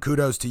started him,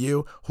 kudos to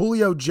you.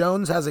 Julio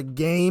Jones has a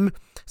game,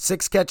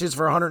 6 catches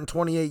for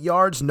 128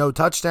 yards, no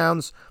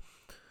touchdowns.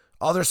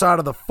 Other side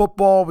of the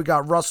football, we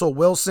got Russell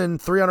Wilson,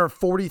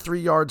 343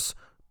 yards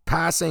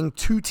passing,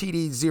 2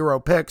 TDs, 0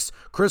 picks.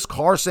 Chris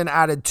Carson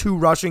added 2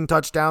 rushing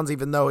touchdowns,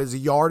 even though his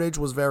yardage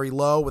was very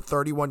low with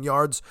 31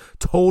 yards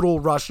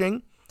total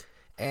rushing.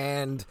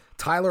 And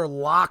Tyler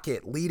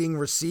Lockett, leading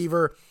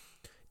receiver,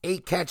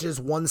 8 catches,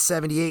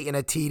 178 and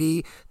a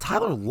TD.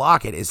 Tyler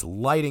Lockett is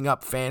lighting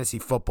up fantasy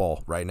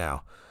football right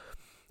now.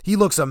 He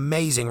looks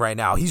amazing right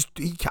now.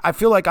 I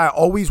feel like I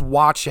always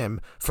watch him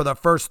for the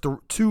first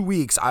 2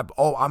 weeks.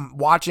 I'm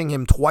watching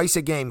him twice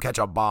a game catch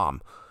a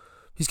bomb.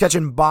 He's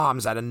catching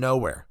bombs out of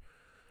nowhere.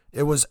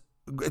 It's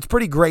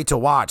pretty great to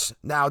watch.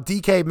 Now,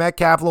 DK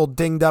Metcalf a little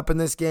dinged up in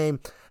this game.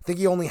 I think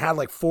he only had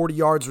like 40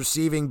 yards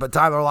receiving, but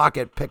Tyler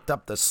Lockett picked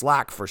up the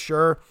slack for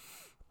sure.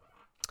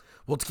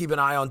 We'll keep an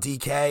eye on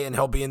DK, and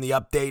he'll be in the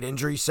update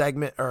injury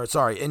segment,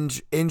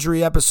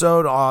 injury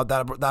episode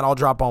that I'll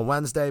drop on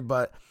Wednesday.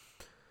 But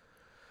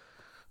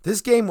this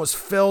game was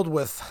filled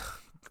with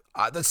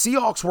the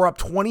Seahawks were up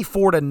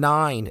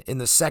 24-9 in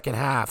the second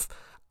half.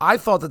 I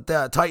thought that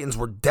the Titans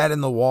were dead in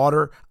the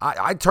water.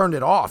 I turned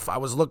it off. I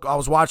was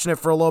watching it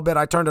for a little bit.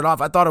 I turned it off.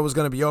 I thought it was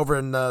going to be over,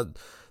 and the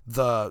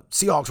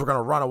Seahawks were going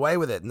to run away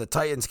with it, and the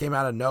Titans came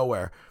out of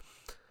nowhere.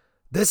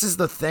 This is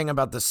the thing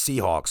about the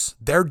Seahawks.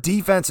 Their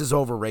defense is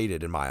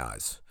overrated in my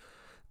eyes.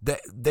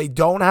 They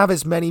don't have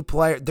as many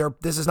players.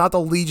 This is not the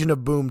Legion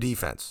of Boom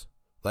defense.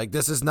 Like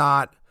this is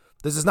not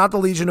the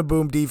Legion of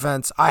Boom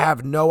defense. I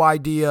have no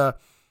idea.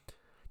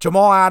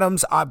 Jamal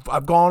Adams,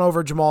 I've gone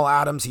over Jamal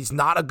Adams. He's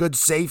not a good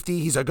safety.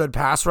 He's a good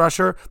pass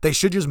rusher. They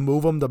should just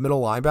move him to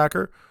middle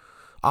linebacker.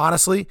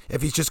 Honestly,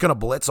 if he's just going to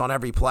blitz on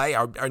every play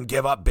and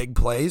give up big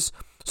plays.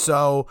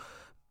 So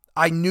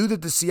I knew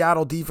that the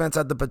Seattle defense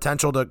had the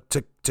potential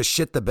to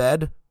shit the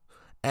bed,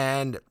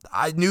 and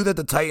I knew that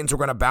the Titans were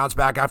going to bounce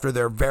back after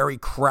their very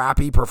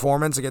crappy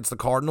performance against the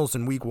Cardinals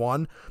in week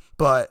 1,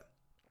 but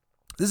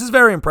this is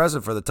very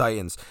impressive for the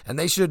Titans, and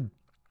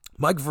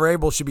Mike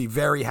Vrabel should be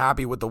very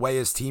happy with the way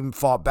his team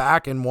fought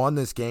back and won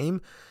this game,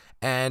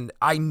 and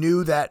I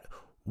knew that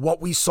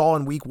what we saw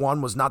in week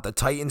 1 was not the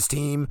Titans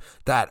team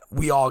that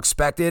we all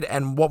expected,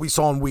 and what we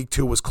saw in week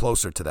 2 was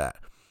closer to that.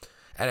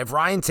 And if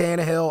Ryan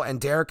Tannehill and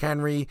Derrick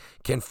Henry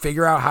can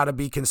figure out how to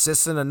be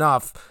consistent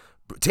enough,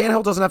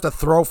 Tannehill doesn't have to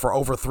throw for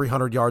over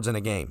 300 yards in a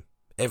game.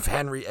 If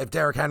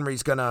Derrick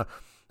Henry's going to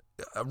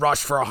rush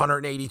for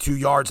 182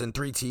 yards and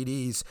 3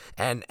 TDs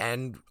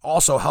and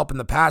also help in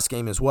the pass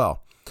game as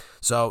well.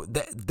 So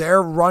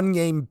their run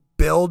game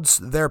builds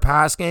their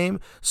pass game.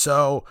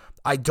 So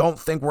I don't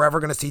think we're ever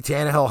going to see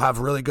Tannehill have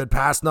really good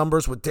pass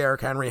numbers with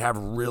Derrick Henry have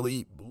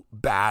really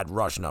bad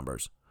rush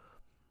numbers.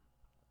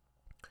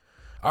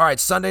 All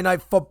right, Sunday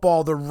Night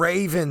Football, the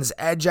Ravens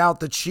edge out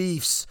the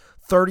Chiefs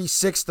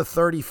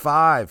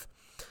 36-35.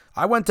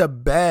 I went to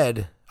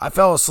bed. I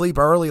fell asleep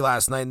early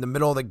last night in the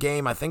middle of the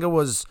game. I think it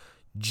was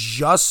in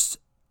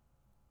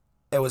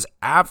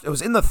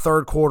the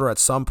third quarter at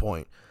some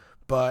point.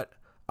 But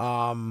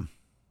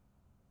Mahomes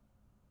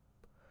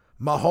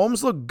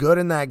looked good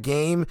in that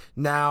game.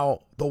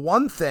 Now, the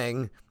one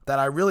thing that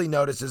I really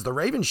noticed is the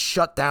Ravens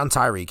shut down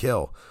Tyreek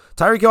Hill.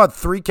 Tyreek Hill had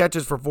 3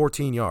 catches for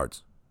 14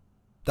 yards.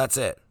 That's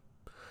it.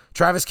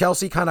 Travis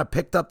Kelce kind of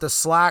picked up the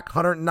slack,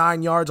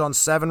 109 yards on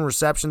 7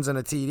 receptions and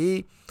a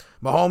TD.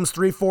 Mahomes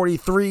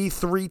 343,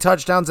 3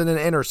 touchdowns and an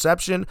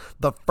interception.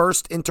 The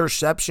first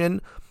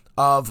interception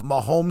of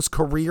Mahomes'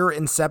 career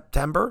in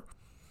September,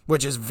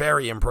 which is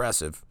very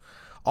impressive.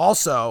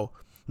 Also,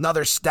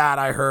 another stat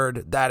I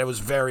heard that it was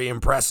very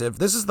impressive.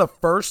 This is the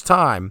first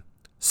time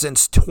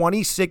since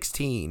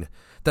 2016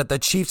 that the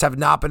Chiefs have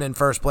not been in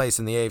first place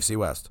in the AFC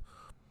West.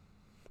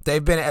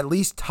 They've been at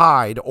least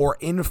tied or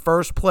in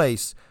first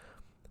place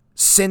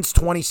since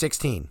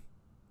 2016.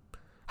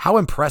 How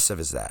impressive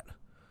is that?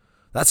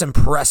 That's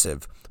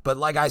impressive. But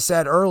like I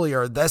said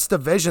earlier, this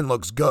division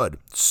looks good,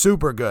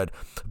 super good.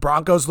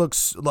 Broncos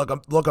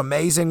look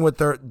amazing with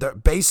their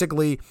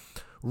basically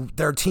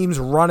their teams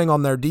running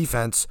on their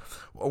defense,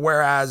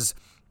 whereas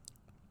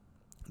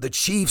the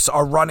Chiefs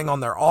are running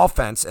on their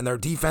offense, and their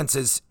defense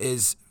is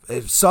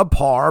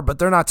subpar, but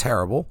they're not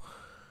terrible.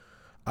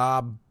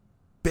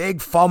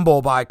 Big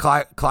fumble by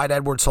Clyde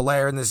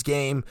Edwards-Helaire in this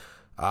game.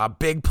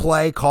 Big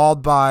play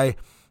called by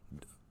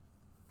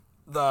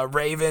the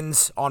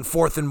Ravens on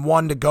 4th and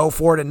 1 to go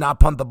for it and not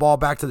punt the ball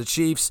back to the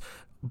Chiefs.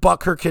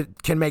 Butker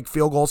can make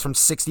field goals from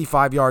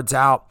 65 yards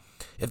out.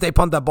 If they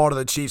punt that ball to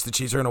the Chiefs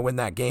are going to win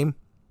that game.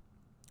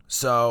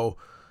 So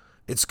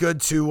it's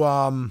good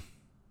to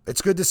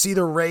see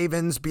the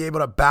Ravens be able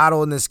to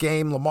battle in this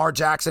game. Lamar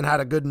Jackson had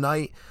a good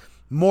night,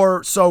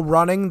 more so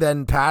running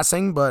than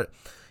passing, but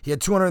he had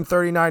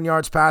 239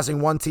 yards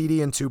passing, 1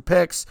 TD and 2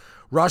 picks.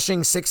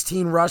 Rushing,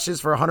 16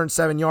 rushes for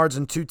 107 yards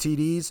and 2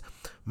 TDs.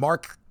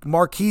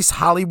 Marquise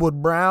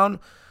Hollywood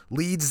Brown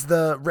leads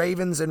the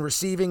Ravens in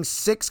receiving,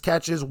 6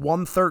 catches,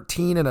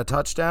 113 and a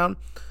touchdown.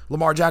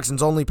 Lamar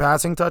Jackson's only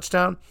passing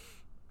touchdown.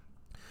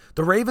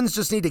 The Ravens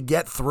just need to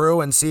get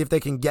through and see if they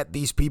can get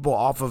these people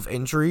off of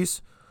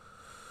injuries.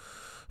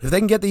 If they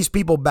can get these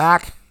people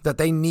back that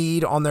they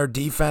need on their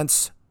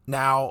defense.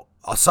 Now,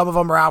 some of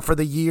them are out for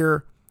the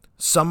year.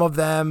 Some of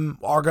them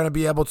are going to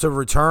be able to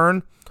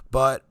return,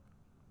 but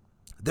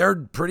their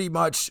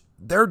defense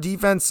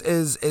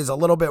is a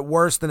little bit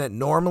worse than it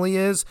normally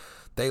is.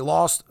 They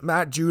lost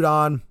Matt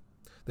Judon.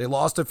 They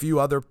lost a few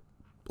other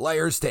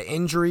players to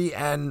injury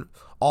and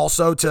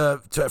also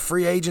to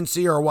free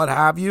agency or what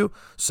have you.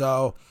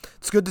 So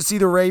it's good to see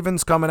the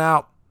Ravens coming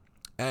out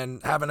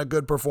and having a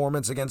good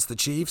performance against the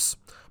Chiefs.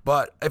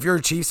 But if you're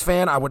a Chiefs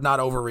fan, I would not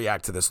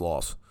overreact to this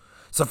loss.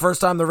 It's the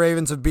first time the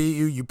Ravens have beat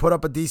you. You put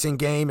up a decent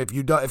game. If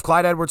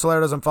Clyde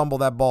Edwards-Helaire doesn't fumble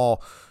that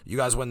ball, you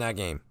guys win that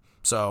game.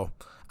 So,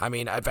 I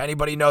mean, if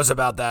anybody knows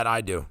about that, I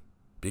do.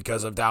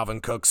 Because of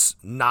Dalvin Cook's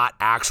not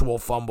actual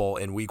fumble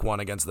in week 1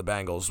 against the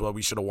Bengals. Well,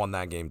 we should have won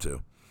that game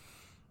too.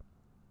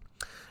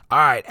 All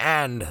right,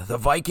 and the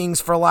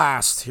Vikings for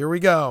last. Here we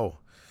go.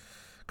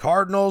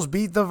 Cardinals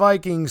beat the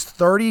Vikings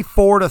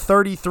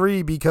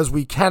 34-33 because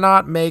we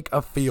cannot make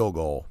a field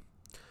goal.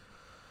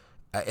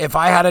 If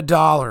I had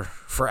 $1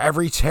 for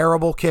every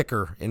terrible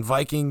kicker in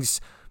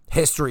Vikings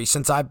history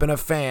since I've been a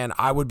fan,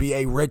 I would be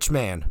a rich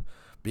man.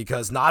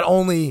 Because not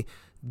only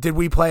did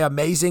we play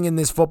amazing in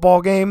this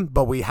football game,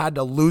 but we had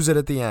to lose it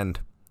at the end.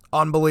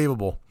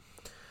 Unbelievable.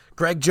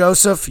 Greg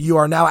Joseph, you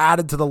are now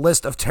added to the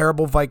list of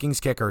terrible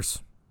Vikings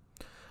kickers.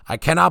 I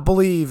cannot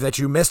believe that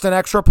you missed an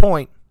extra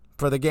point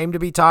for the game to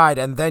be tied,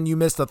 and then you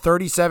missed a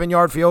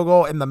 37-yard field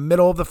goal in the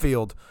middle of the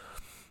field.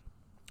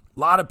 A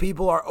lot of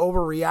people are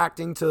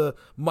overreacting to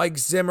Mike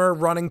Zimmer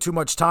running too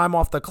much time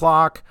off the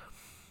clock.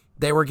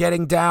 They were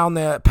getting down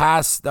the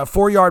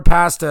 4-yard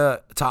pass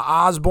to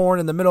Osborne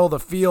in the middle of the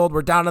field.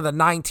 We're down to the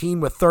 19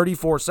 with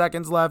 34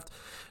 seconds left.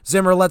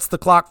 Zimmer lets the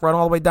clock run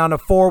all the way down to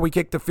 4. We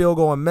kick the field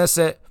goal and miss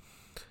it.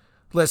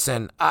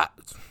 Listen,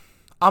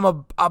 I'm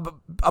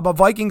a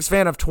Vikings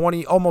fan of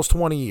almost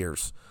 20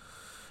 years.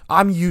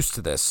 I'm used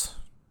to this.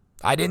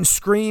 I didn't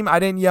scream. I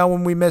didn't yell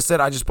when we missed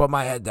it. I just put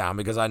my head down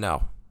because I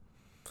know.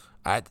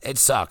 It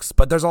sucks.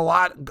 But there's a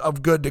lot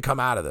of good to come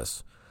out of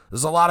this.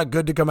 There's a lot of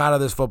good to come out of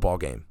this football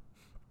game.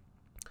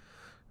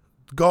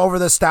 Go over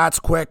the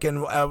stats quick,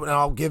 and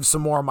I'll give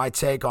some more of my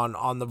take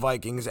on the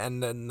Vikings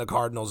and then the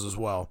Cardinals as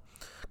well.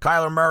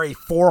 Kyler Murray,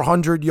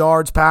 400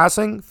 yards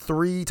passing,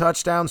 3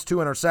 touchdowns, 2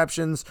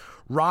 interceptions.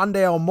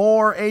 Rondale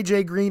Moore,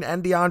 A.J. Green,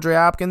 and DeAndre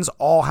Hopkins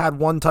all had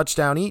 1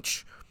 touchdown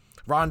each.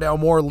 Rondale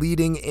Moore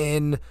leading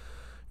in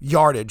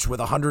yardage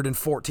with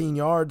 114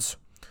 yards.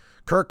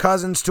 Kirk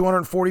Cousins,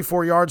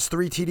 244 yards,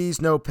 3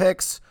 TDs, no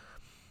picks.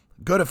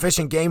 Good,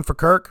 efficient game for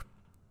Kirk.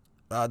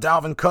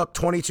 Dalvin Cook,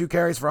 22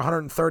 carries for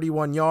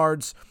 131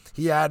 yards.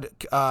 He had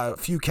a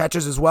few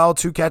catches as well,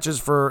 2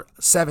 catches for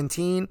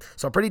 17.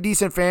 So a pretty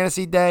decent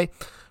fantasy day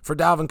for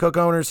Dalvin Cook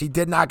owners. He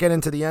did not get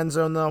into the end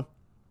zone, though,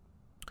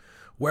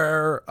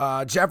 where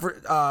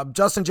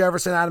Justin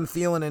Jefferson, Adam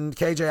Thielen, and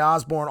KJ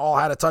Osborne all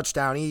had a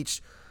touchdown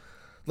each.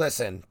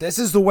 Listen, this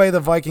is the way the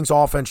Vikings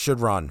offense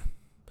should run.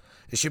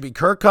 It should be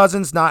Kirk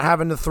Cousins not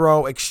having to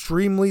throw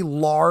extremely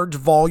large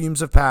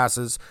volumes of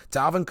passes,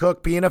 Dalvin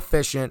Cook being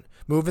efficient,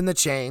 moving the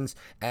chains,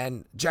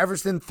 and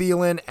Jefferson,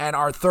 Thielen, and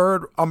our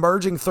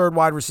emerging third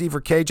wide receiver,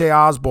 KJ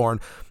Osborne,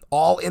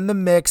 all in the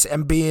mix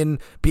and being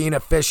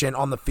efficient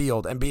on the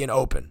field and being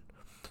open.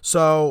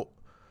 So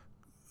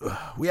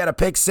we had a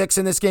pick 6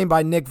 in this game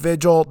by Nick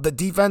Vigil. The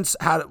defense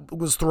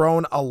was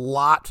thrown a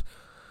lot.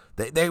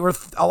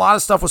 A lot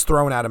of stuff was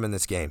thrown at him in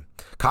this game.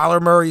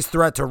 Kyler Murray's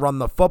threat to run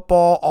the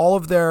football, all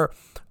of their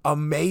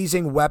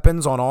amazing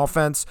weapons on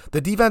offense.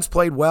 The defense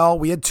played well.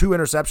 We had 2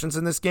 interceptions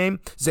in this game.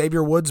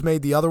 Xavier Woods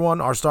made the other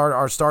one, our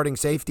starting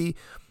safety.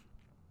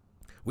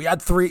 We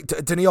had 3.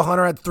 Danielle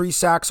Hunter had 3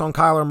 sacks on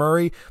Kyler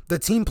Murray. The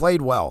team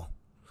played well.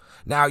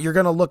 Now, you're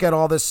going to look at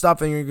all this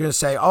stuff and you're going to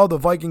say, oh, the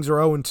Vikings are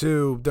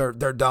 0-2.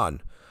 They're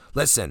done.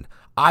 Listen,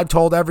 I've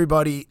told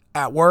everybody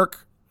at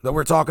work that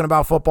we're talking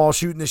about football,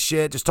 shooting the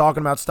shit, just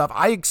talking about stuff.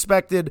 I'm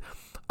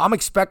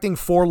expecting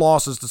 4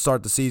 losses to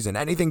start the season.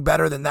 Anything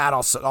better than that,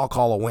 I'll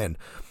call a win.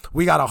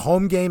 We got a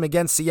home game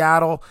against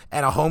Seattle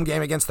and a home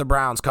game against the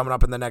Browns coming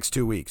up in the next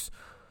 2 weeks.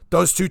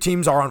 Those 2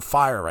 teams are on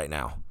fire right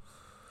now.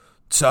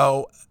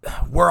 So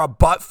we're a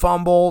butt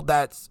fumble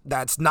that's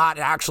not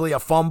actually a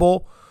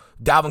fumble.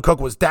 Dalvin Cook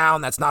was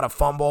down. That's not a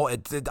fumble.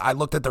 I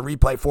looked at the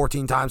replay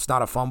 14 times,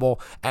 not a fumble,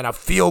 and a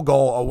field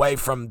goal away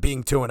from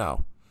being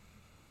 2-0.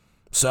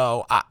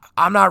 So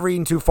I'm not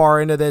reading too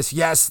far into this.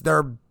 Yes,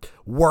 they're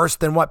worse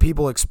than what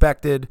people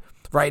expected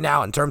right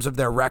now in terms of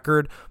their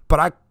record, but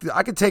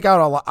I could take out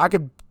a lot. I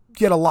could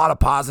get a lot of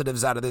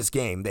positives out of this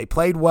game. They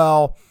played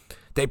well.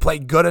 They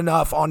played good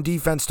enough on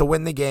defense to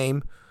win the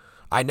game.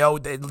 I know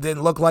it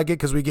didn't look like it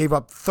because we gave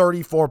up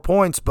 34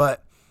 points,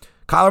 but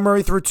Kyler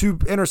Murray threw 2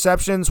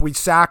 interceptions. We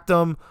sacked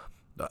him.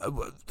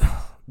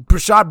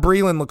 Bashaud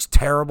Breeland looks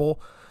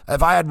terrible.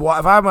 If I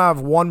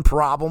have one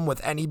problem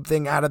with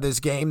anything out of this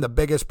game, the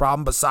biggest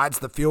problem besides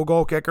the field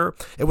goal kicker,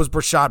 it was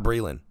Bashaud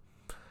Breeland.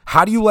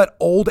 How do you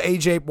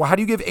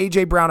give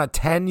A.J. Brown a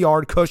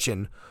 10-yard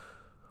cushion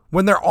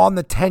when they're on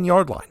the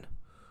 10-yard line?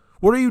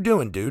 What are you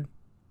doing, dude?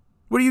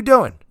 What are you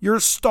doing? You're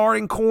a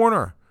starting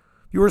corner.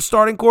 You were a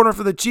starting corner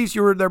for the Chiefs.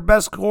 You were their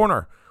best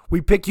corner.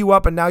 We pick you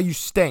up, and now you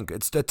stink.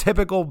 It's the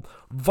typical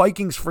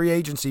Vikings free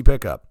agency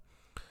pickup.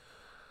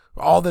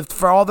 For all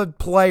the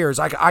players,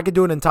 I could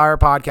do an entire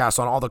podcast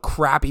on all the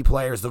crappy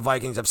players the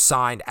Vikings have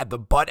signed at the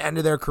butt end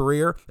of their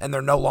career, and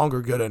they're no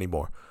longer good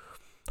anymore.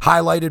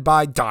 Highlighted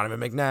by Donovan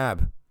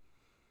McNabb.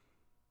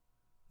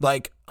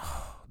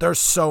 There's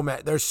so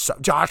many.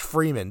 Josh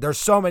Freeman. There's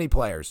so many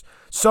players.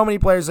 So many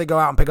players they go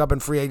out and pick up in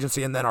free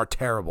agency and then are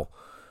terrible.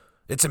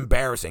 It's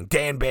embarrassing.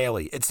 Dan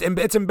Bailey. It's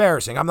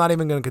embarrassing. I'm not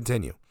even going to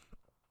continue.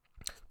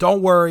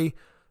 Don't worry.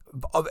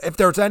 If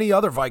there's any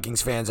other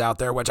Vikings fans out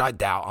there, which I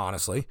doubt,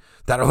 honestly,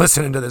 that are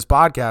listening to this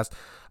podcast,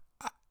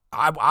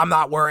 I'm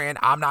not worrying.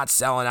 I'm not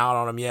selling out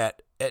on them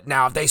yet.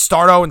 Now, if they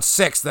start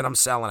 0-6, then I'm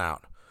selling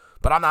out.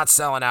 But I'm not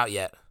selling out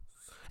yet.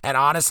 And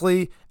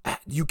honestly,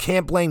 you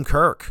can't blame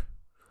Kirk.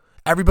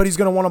 Everybody's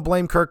going to want to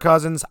blame Kirk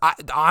Cousins.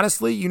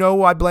 Honestly, you know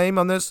who I blame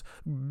on this?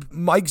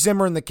 Mike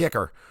Zimmer and the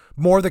kicker.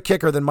 More the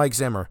kicker than Mike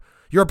Zimmer.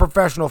 You're a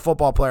professional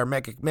football player.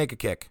 Make a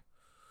kick.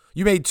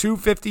 You made 2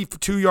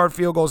 52-yard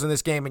field goals in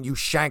this game, and you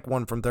shanked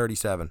one from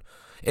 37.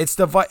 It's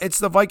the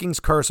Vikings'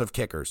 curse of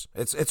kickers.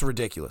 It's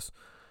ridiculous.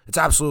 It's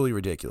absolutely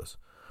ridiculous.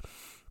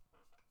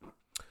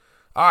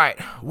 All right,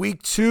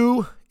 week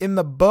 2 in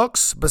the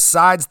books.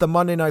 Besides the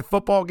Monday Night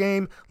Football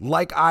game,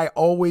 like I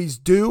always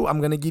do, I'm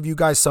going to give you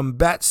guys some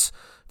bets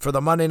for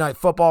the Monday Night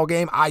Football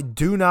game. I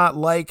do not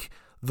like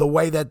the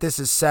way that this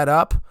is set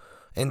up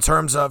in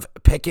terms of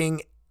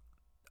picking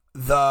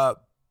the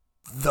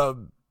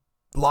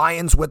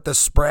Lions with the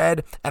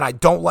spread, and I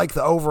don't like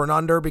the over and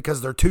under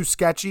because they're too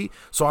sketchy.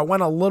 So I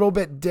went a little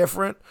bit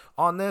different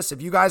on this.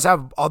 If you guys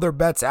have other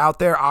bets out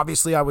there,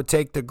 obviously I would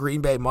take the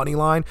Green Bay money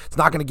line. It's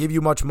not going to give you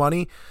much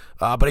money,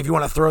 but if you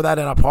want to throw that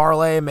in a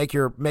parlay and make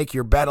your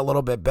bet a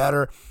little bit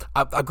better,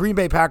 Green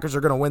Bay Packers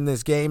are going to win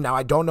this game. Now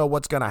I don't know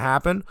what's going to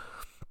happen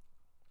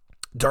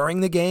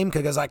during the game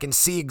because I can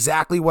see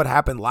exactly what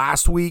happened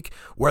last week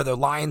where the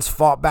Lions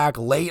fought back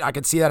late. I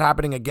could see that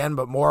happening again,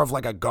 but more of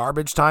like a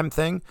garbage time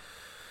thing.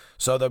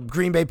 So the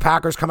Green Bay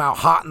Packers come out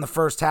hot in the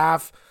first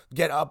half,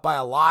 get up by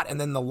a lot,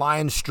 and then the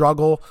Lions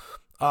struggle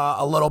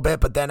a little bit,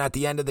 but then at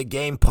the end of the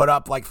game put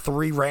up like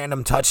 3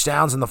 random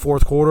touchdowns in the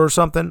fourth quarter or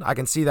something. I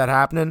can see that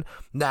happening.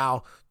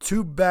 Now,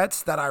 2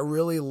 bets that I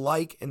really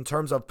like in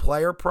terms of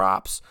player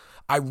props.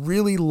 I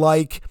really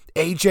like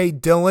A.J.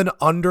 Dillon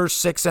under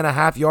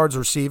 6.5 yards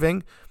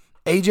receiving.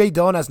 A.J.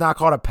 Dillon has not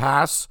caught a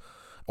pass,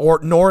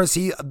 nor is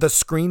he the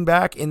screen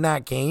back in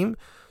that game.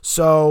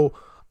 So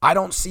I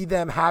don't see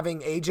them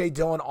having A.J.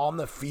 Dillon on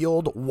the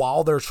field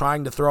while they're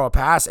trying to throw a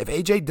pass. If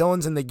A.J.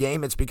 Dillon's in the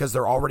game, it's because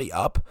they're already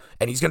up,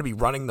 and he's going to be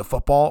running the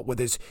football with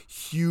his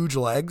huge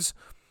legs.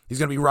 He's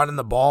going to be running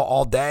the ball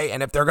all day,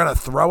 and if they're going to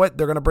throw it,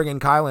 they're going to bring in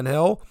Kylan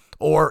Hill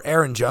or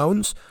Aaron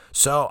Jones.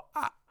 So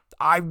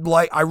I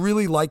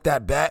really like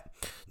that bet.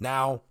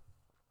 Now,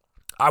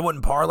 I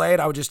wouldn't parlay it.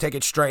 I would just take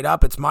it straight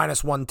up. It's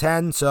minus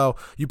 110. So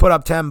you put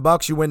up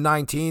 $10, you win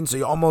 19. So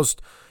you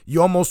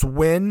almost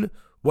win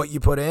what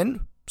you put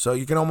in. So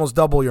you can almost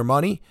double your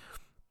money.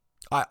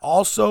 I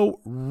also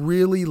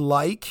really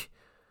like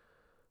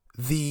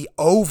the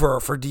over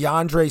for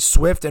DeAndre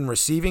Swift in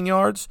receiving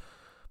yards.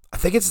 I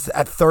think it's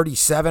at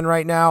 37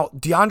 right now.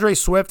 DeAndre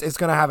Swift is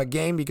going to have a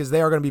game because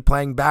they are going to be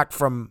playing back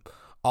from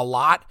a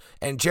lot.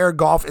 And Jared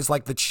Goff is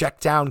like the check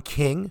down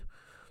king.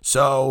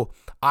 So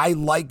I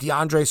like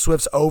DeAndre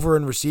Swift's over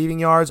in receiving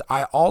yards.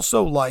 I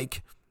also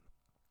like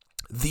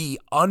the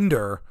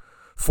under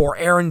for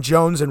Aaron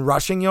Jones in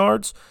rushing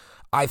yards.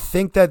 I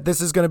think that this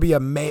is going to be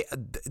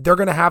they're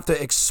going to have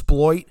to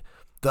exploit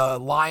the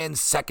Lions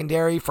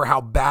secondary for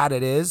how bad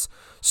it is.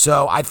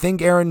 So I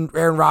think Aaron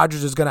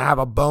Rodgers is going to have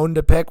a bone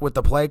to pick with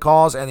the play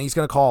calls, and he's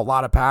going to call a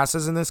lot of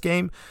passes in this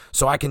game.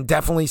 So I can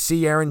definitely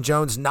see Aaron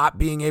Jones not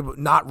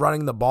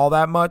running the ball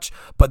that much.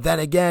 But then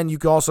again, you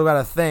also got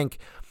to think,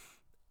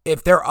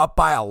 if they're up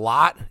by a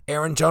lot,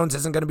 Aaron Jones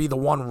isn't going to be the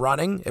one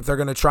running. If they're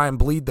going to try and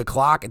bleed the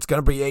clock, it's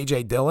going to be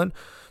A.J. Dillon.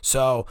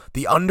 So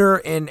the under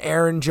in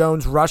Aaron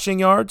Jones rushing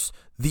yards,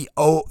 the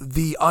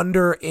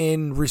under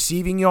in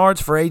receiving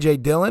yards for A.J.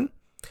 Dillon,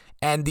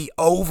 and the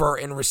over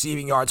in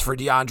receiving yards for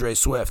DeAndre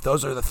Swift.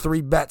 Those are the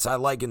 3 bets I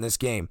like in this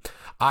game.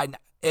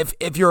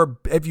 If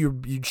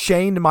you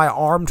chained my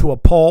arm to a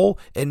pole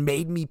and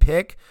made me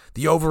pick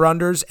the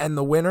over-unders and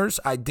the winners,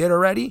 I did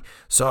already.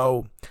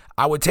 So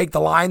I would take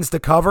the Lions to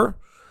cover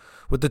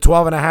with the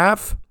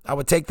 12.5. I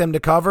would take them to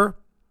cover,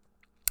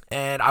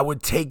 and I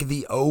would take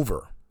the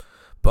over.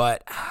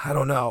 But I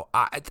don't know.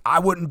 I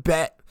wouldn't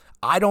bet.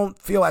 I don't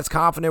feel as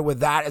confident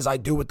with that as I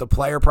do with the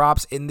player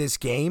props in this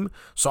game.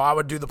 So I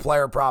would do the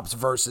player props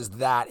versus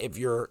that if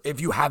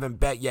you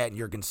haven't bet yet and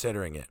you're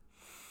considering it.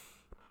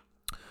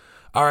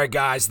 All right,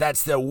 guys,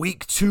 that's the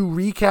Week 2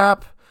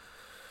 recap.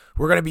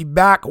 We're going to be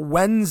back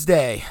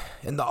Wednesday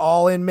in the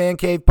All In Man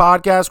Cave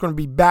podcast. We're going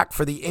to be back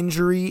for the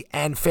injury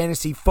and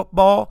fantasy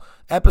football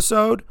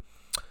episode.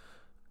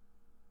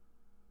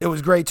 It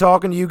was great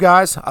talking to you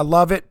guys. I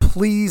love it.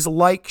 Please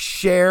like,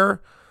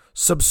 share,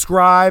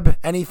 subscribe,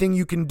 anything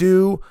you can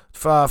do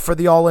for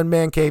the All In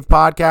Man Cave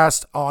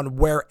podcast on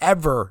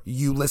wherever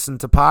you listen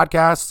to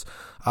podcasts.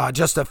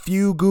 Just a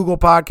few: Google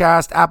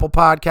Podcast, Apple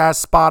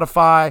Podcasts,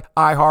 Spotify,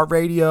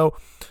 iHeartRadio,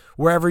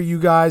 wherever you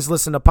guys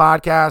listen to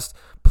podcasts.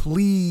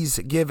 Please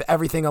give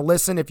everything a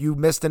listen. If you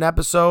missed an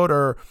episode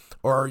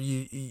or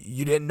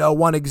you didn't know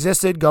one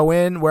existed, go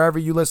in wherever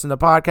you listen to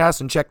podcasts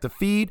and check the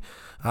feed.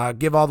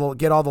 Get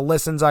all the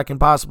listens I can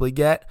possibly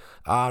get.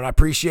 I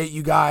appreciate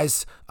you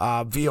guys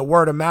via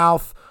word of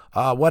mouth,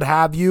 what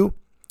have you.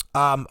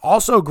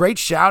 Also, great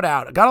shout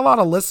out. I got a lot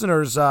of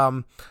listeners.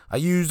 I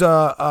use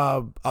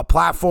a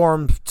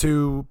platform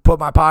to put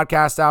my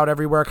podcast out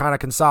everywhere. Kind of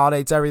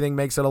consolidates everything,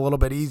 makes it a little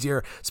bit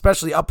easier,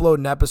 especially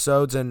uploading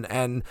episodes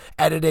and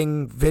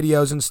editing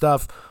videos and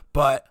stuff.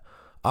 But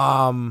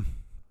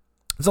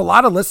there's a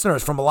lot of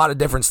listeners from a lot of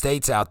different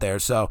states out there,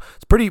 so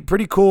it's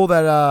pretty cool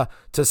that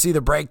to see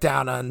the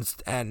breakdown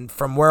and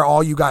from where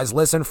all you guys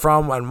listen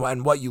from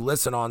and what you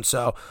listen on.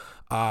 So.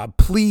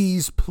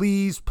 Please,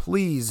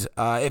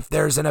 if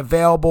there's an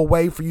available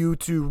way for you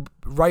to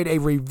write a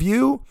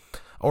review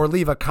or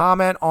leave a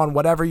comment on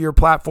whatever your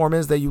platform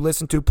is that you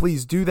listen to,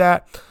 please do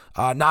that.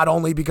 Not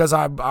only because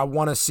I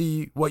want to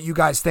see what you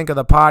guys think of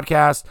the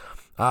podcast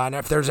and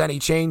if there's any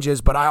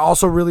changes, but I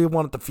also really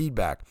want the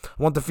feedback.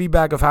 I want the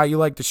feedback of how you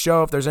like the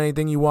show, if there's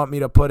anything you want me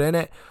to put in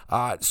it.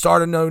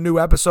 Start a new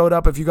episode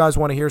up if you guys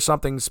want to hear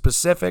something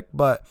specific,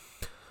 but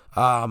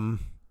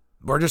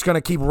we're just going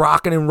to keep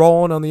rocking and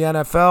rolling on the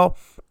NFL.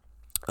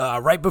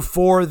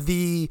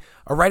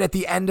 Right at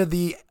the end of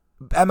the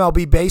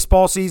MLB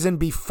baseball season,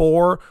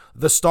 before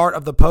the start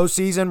of the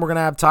postseason, we're going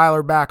to have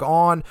Tyler back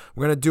on.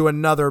 We're going to do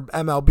another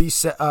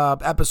MLB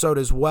episode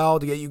as well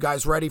to get you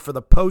guys ready for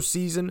the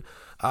postseason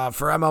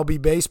for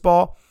MLB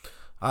baseball.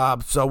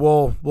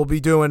 So we'll be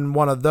doing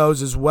one of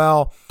those as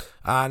well.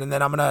 And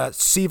then I'm going to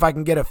see if I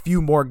can get a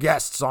few more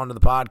guests onto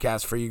the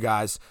podcast for you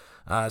guys.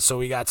 So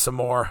we got some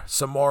more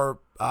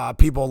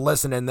people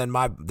listening than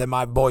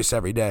my voice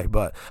every day.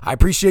 But I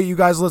appreciate you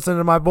guys listening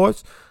to my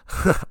voice.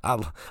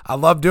 I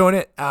love doing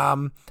it,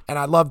 and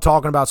I love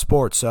talking about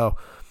sports. So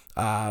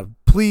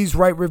please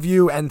write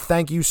review, and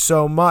thank you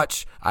so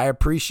much. I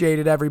appreciate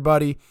it,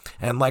 everybody.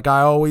 And like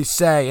I always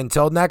say,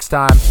 until next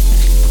time.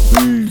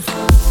 Peace.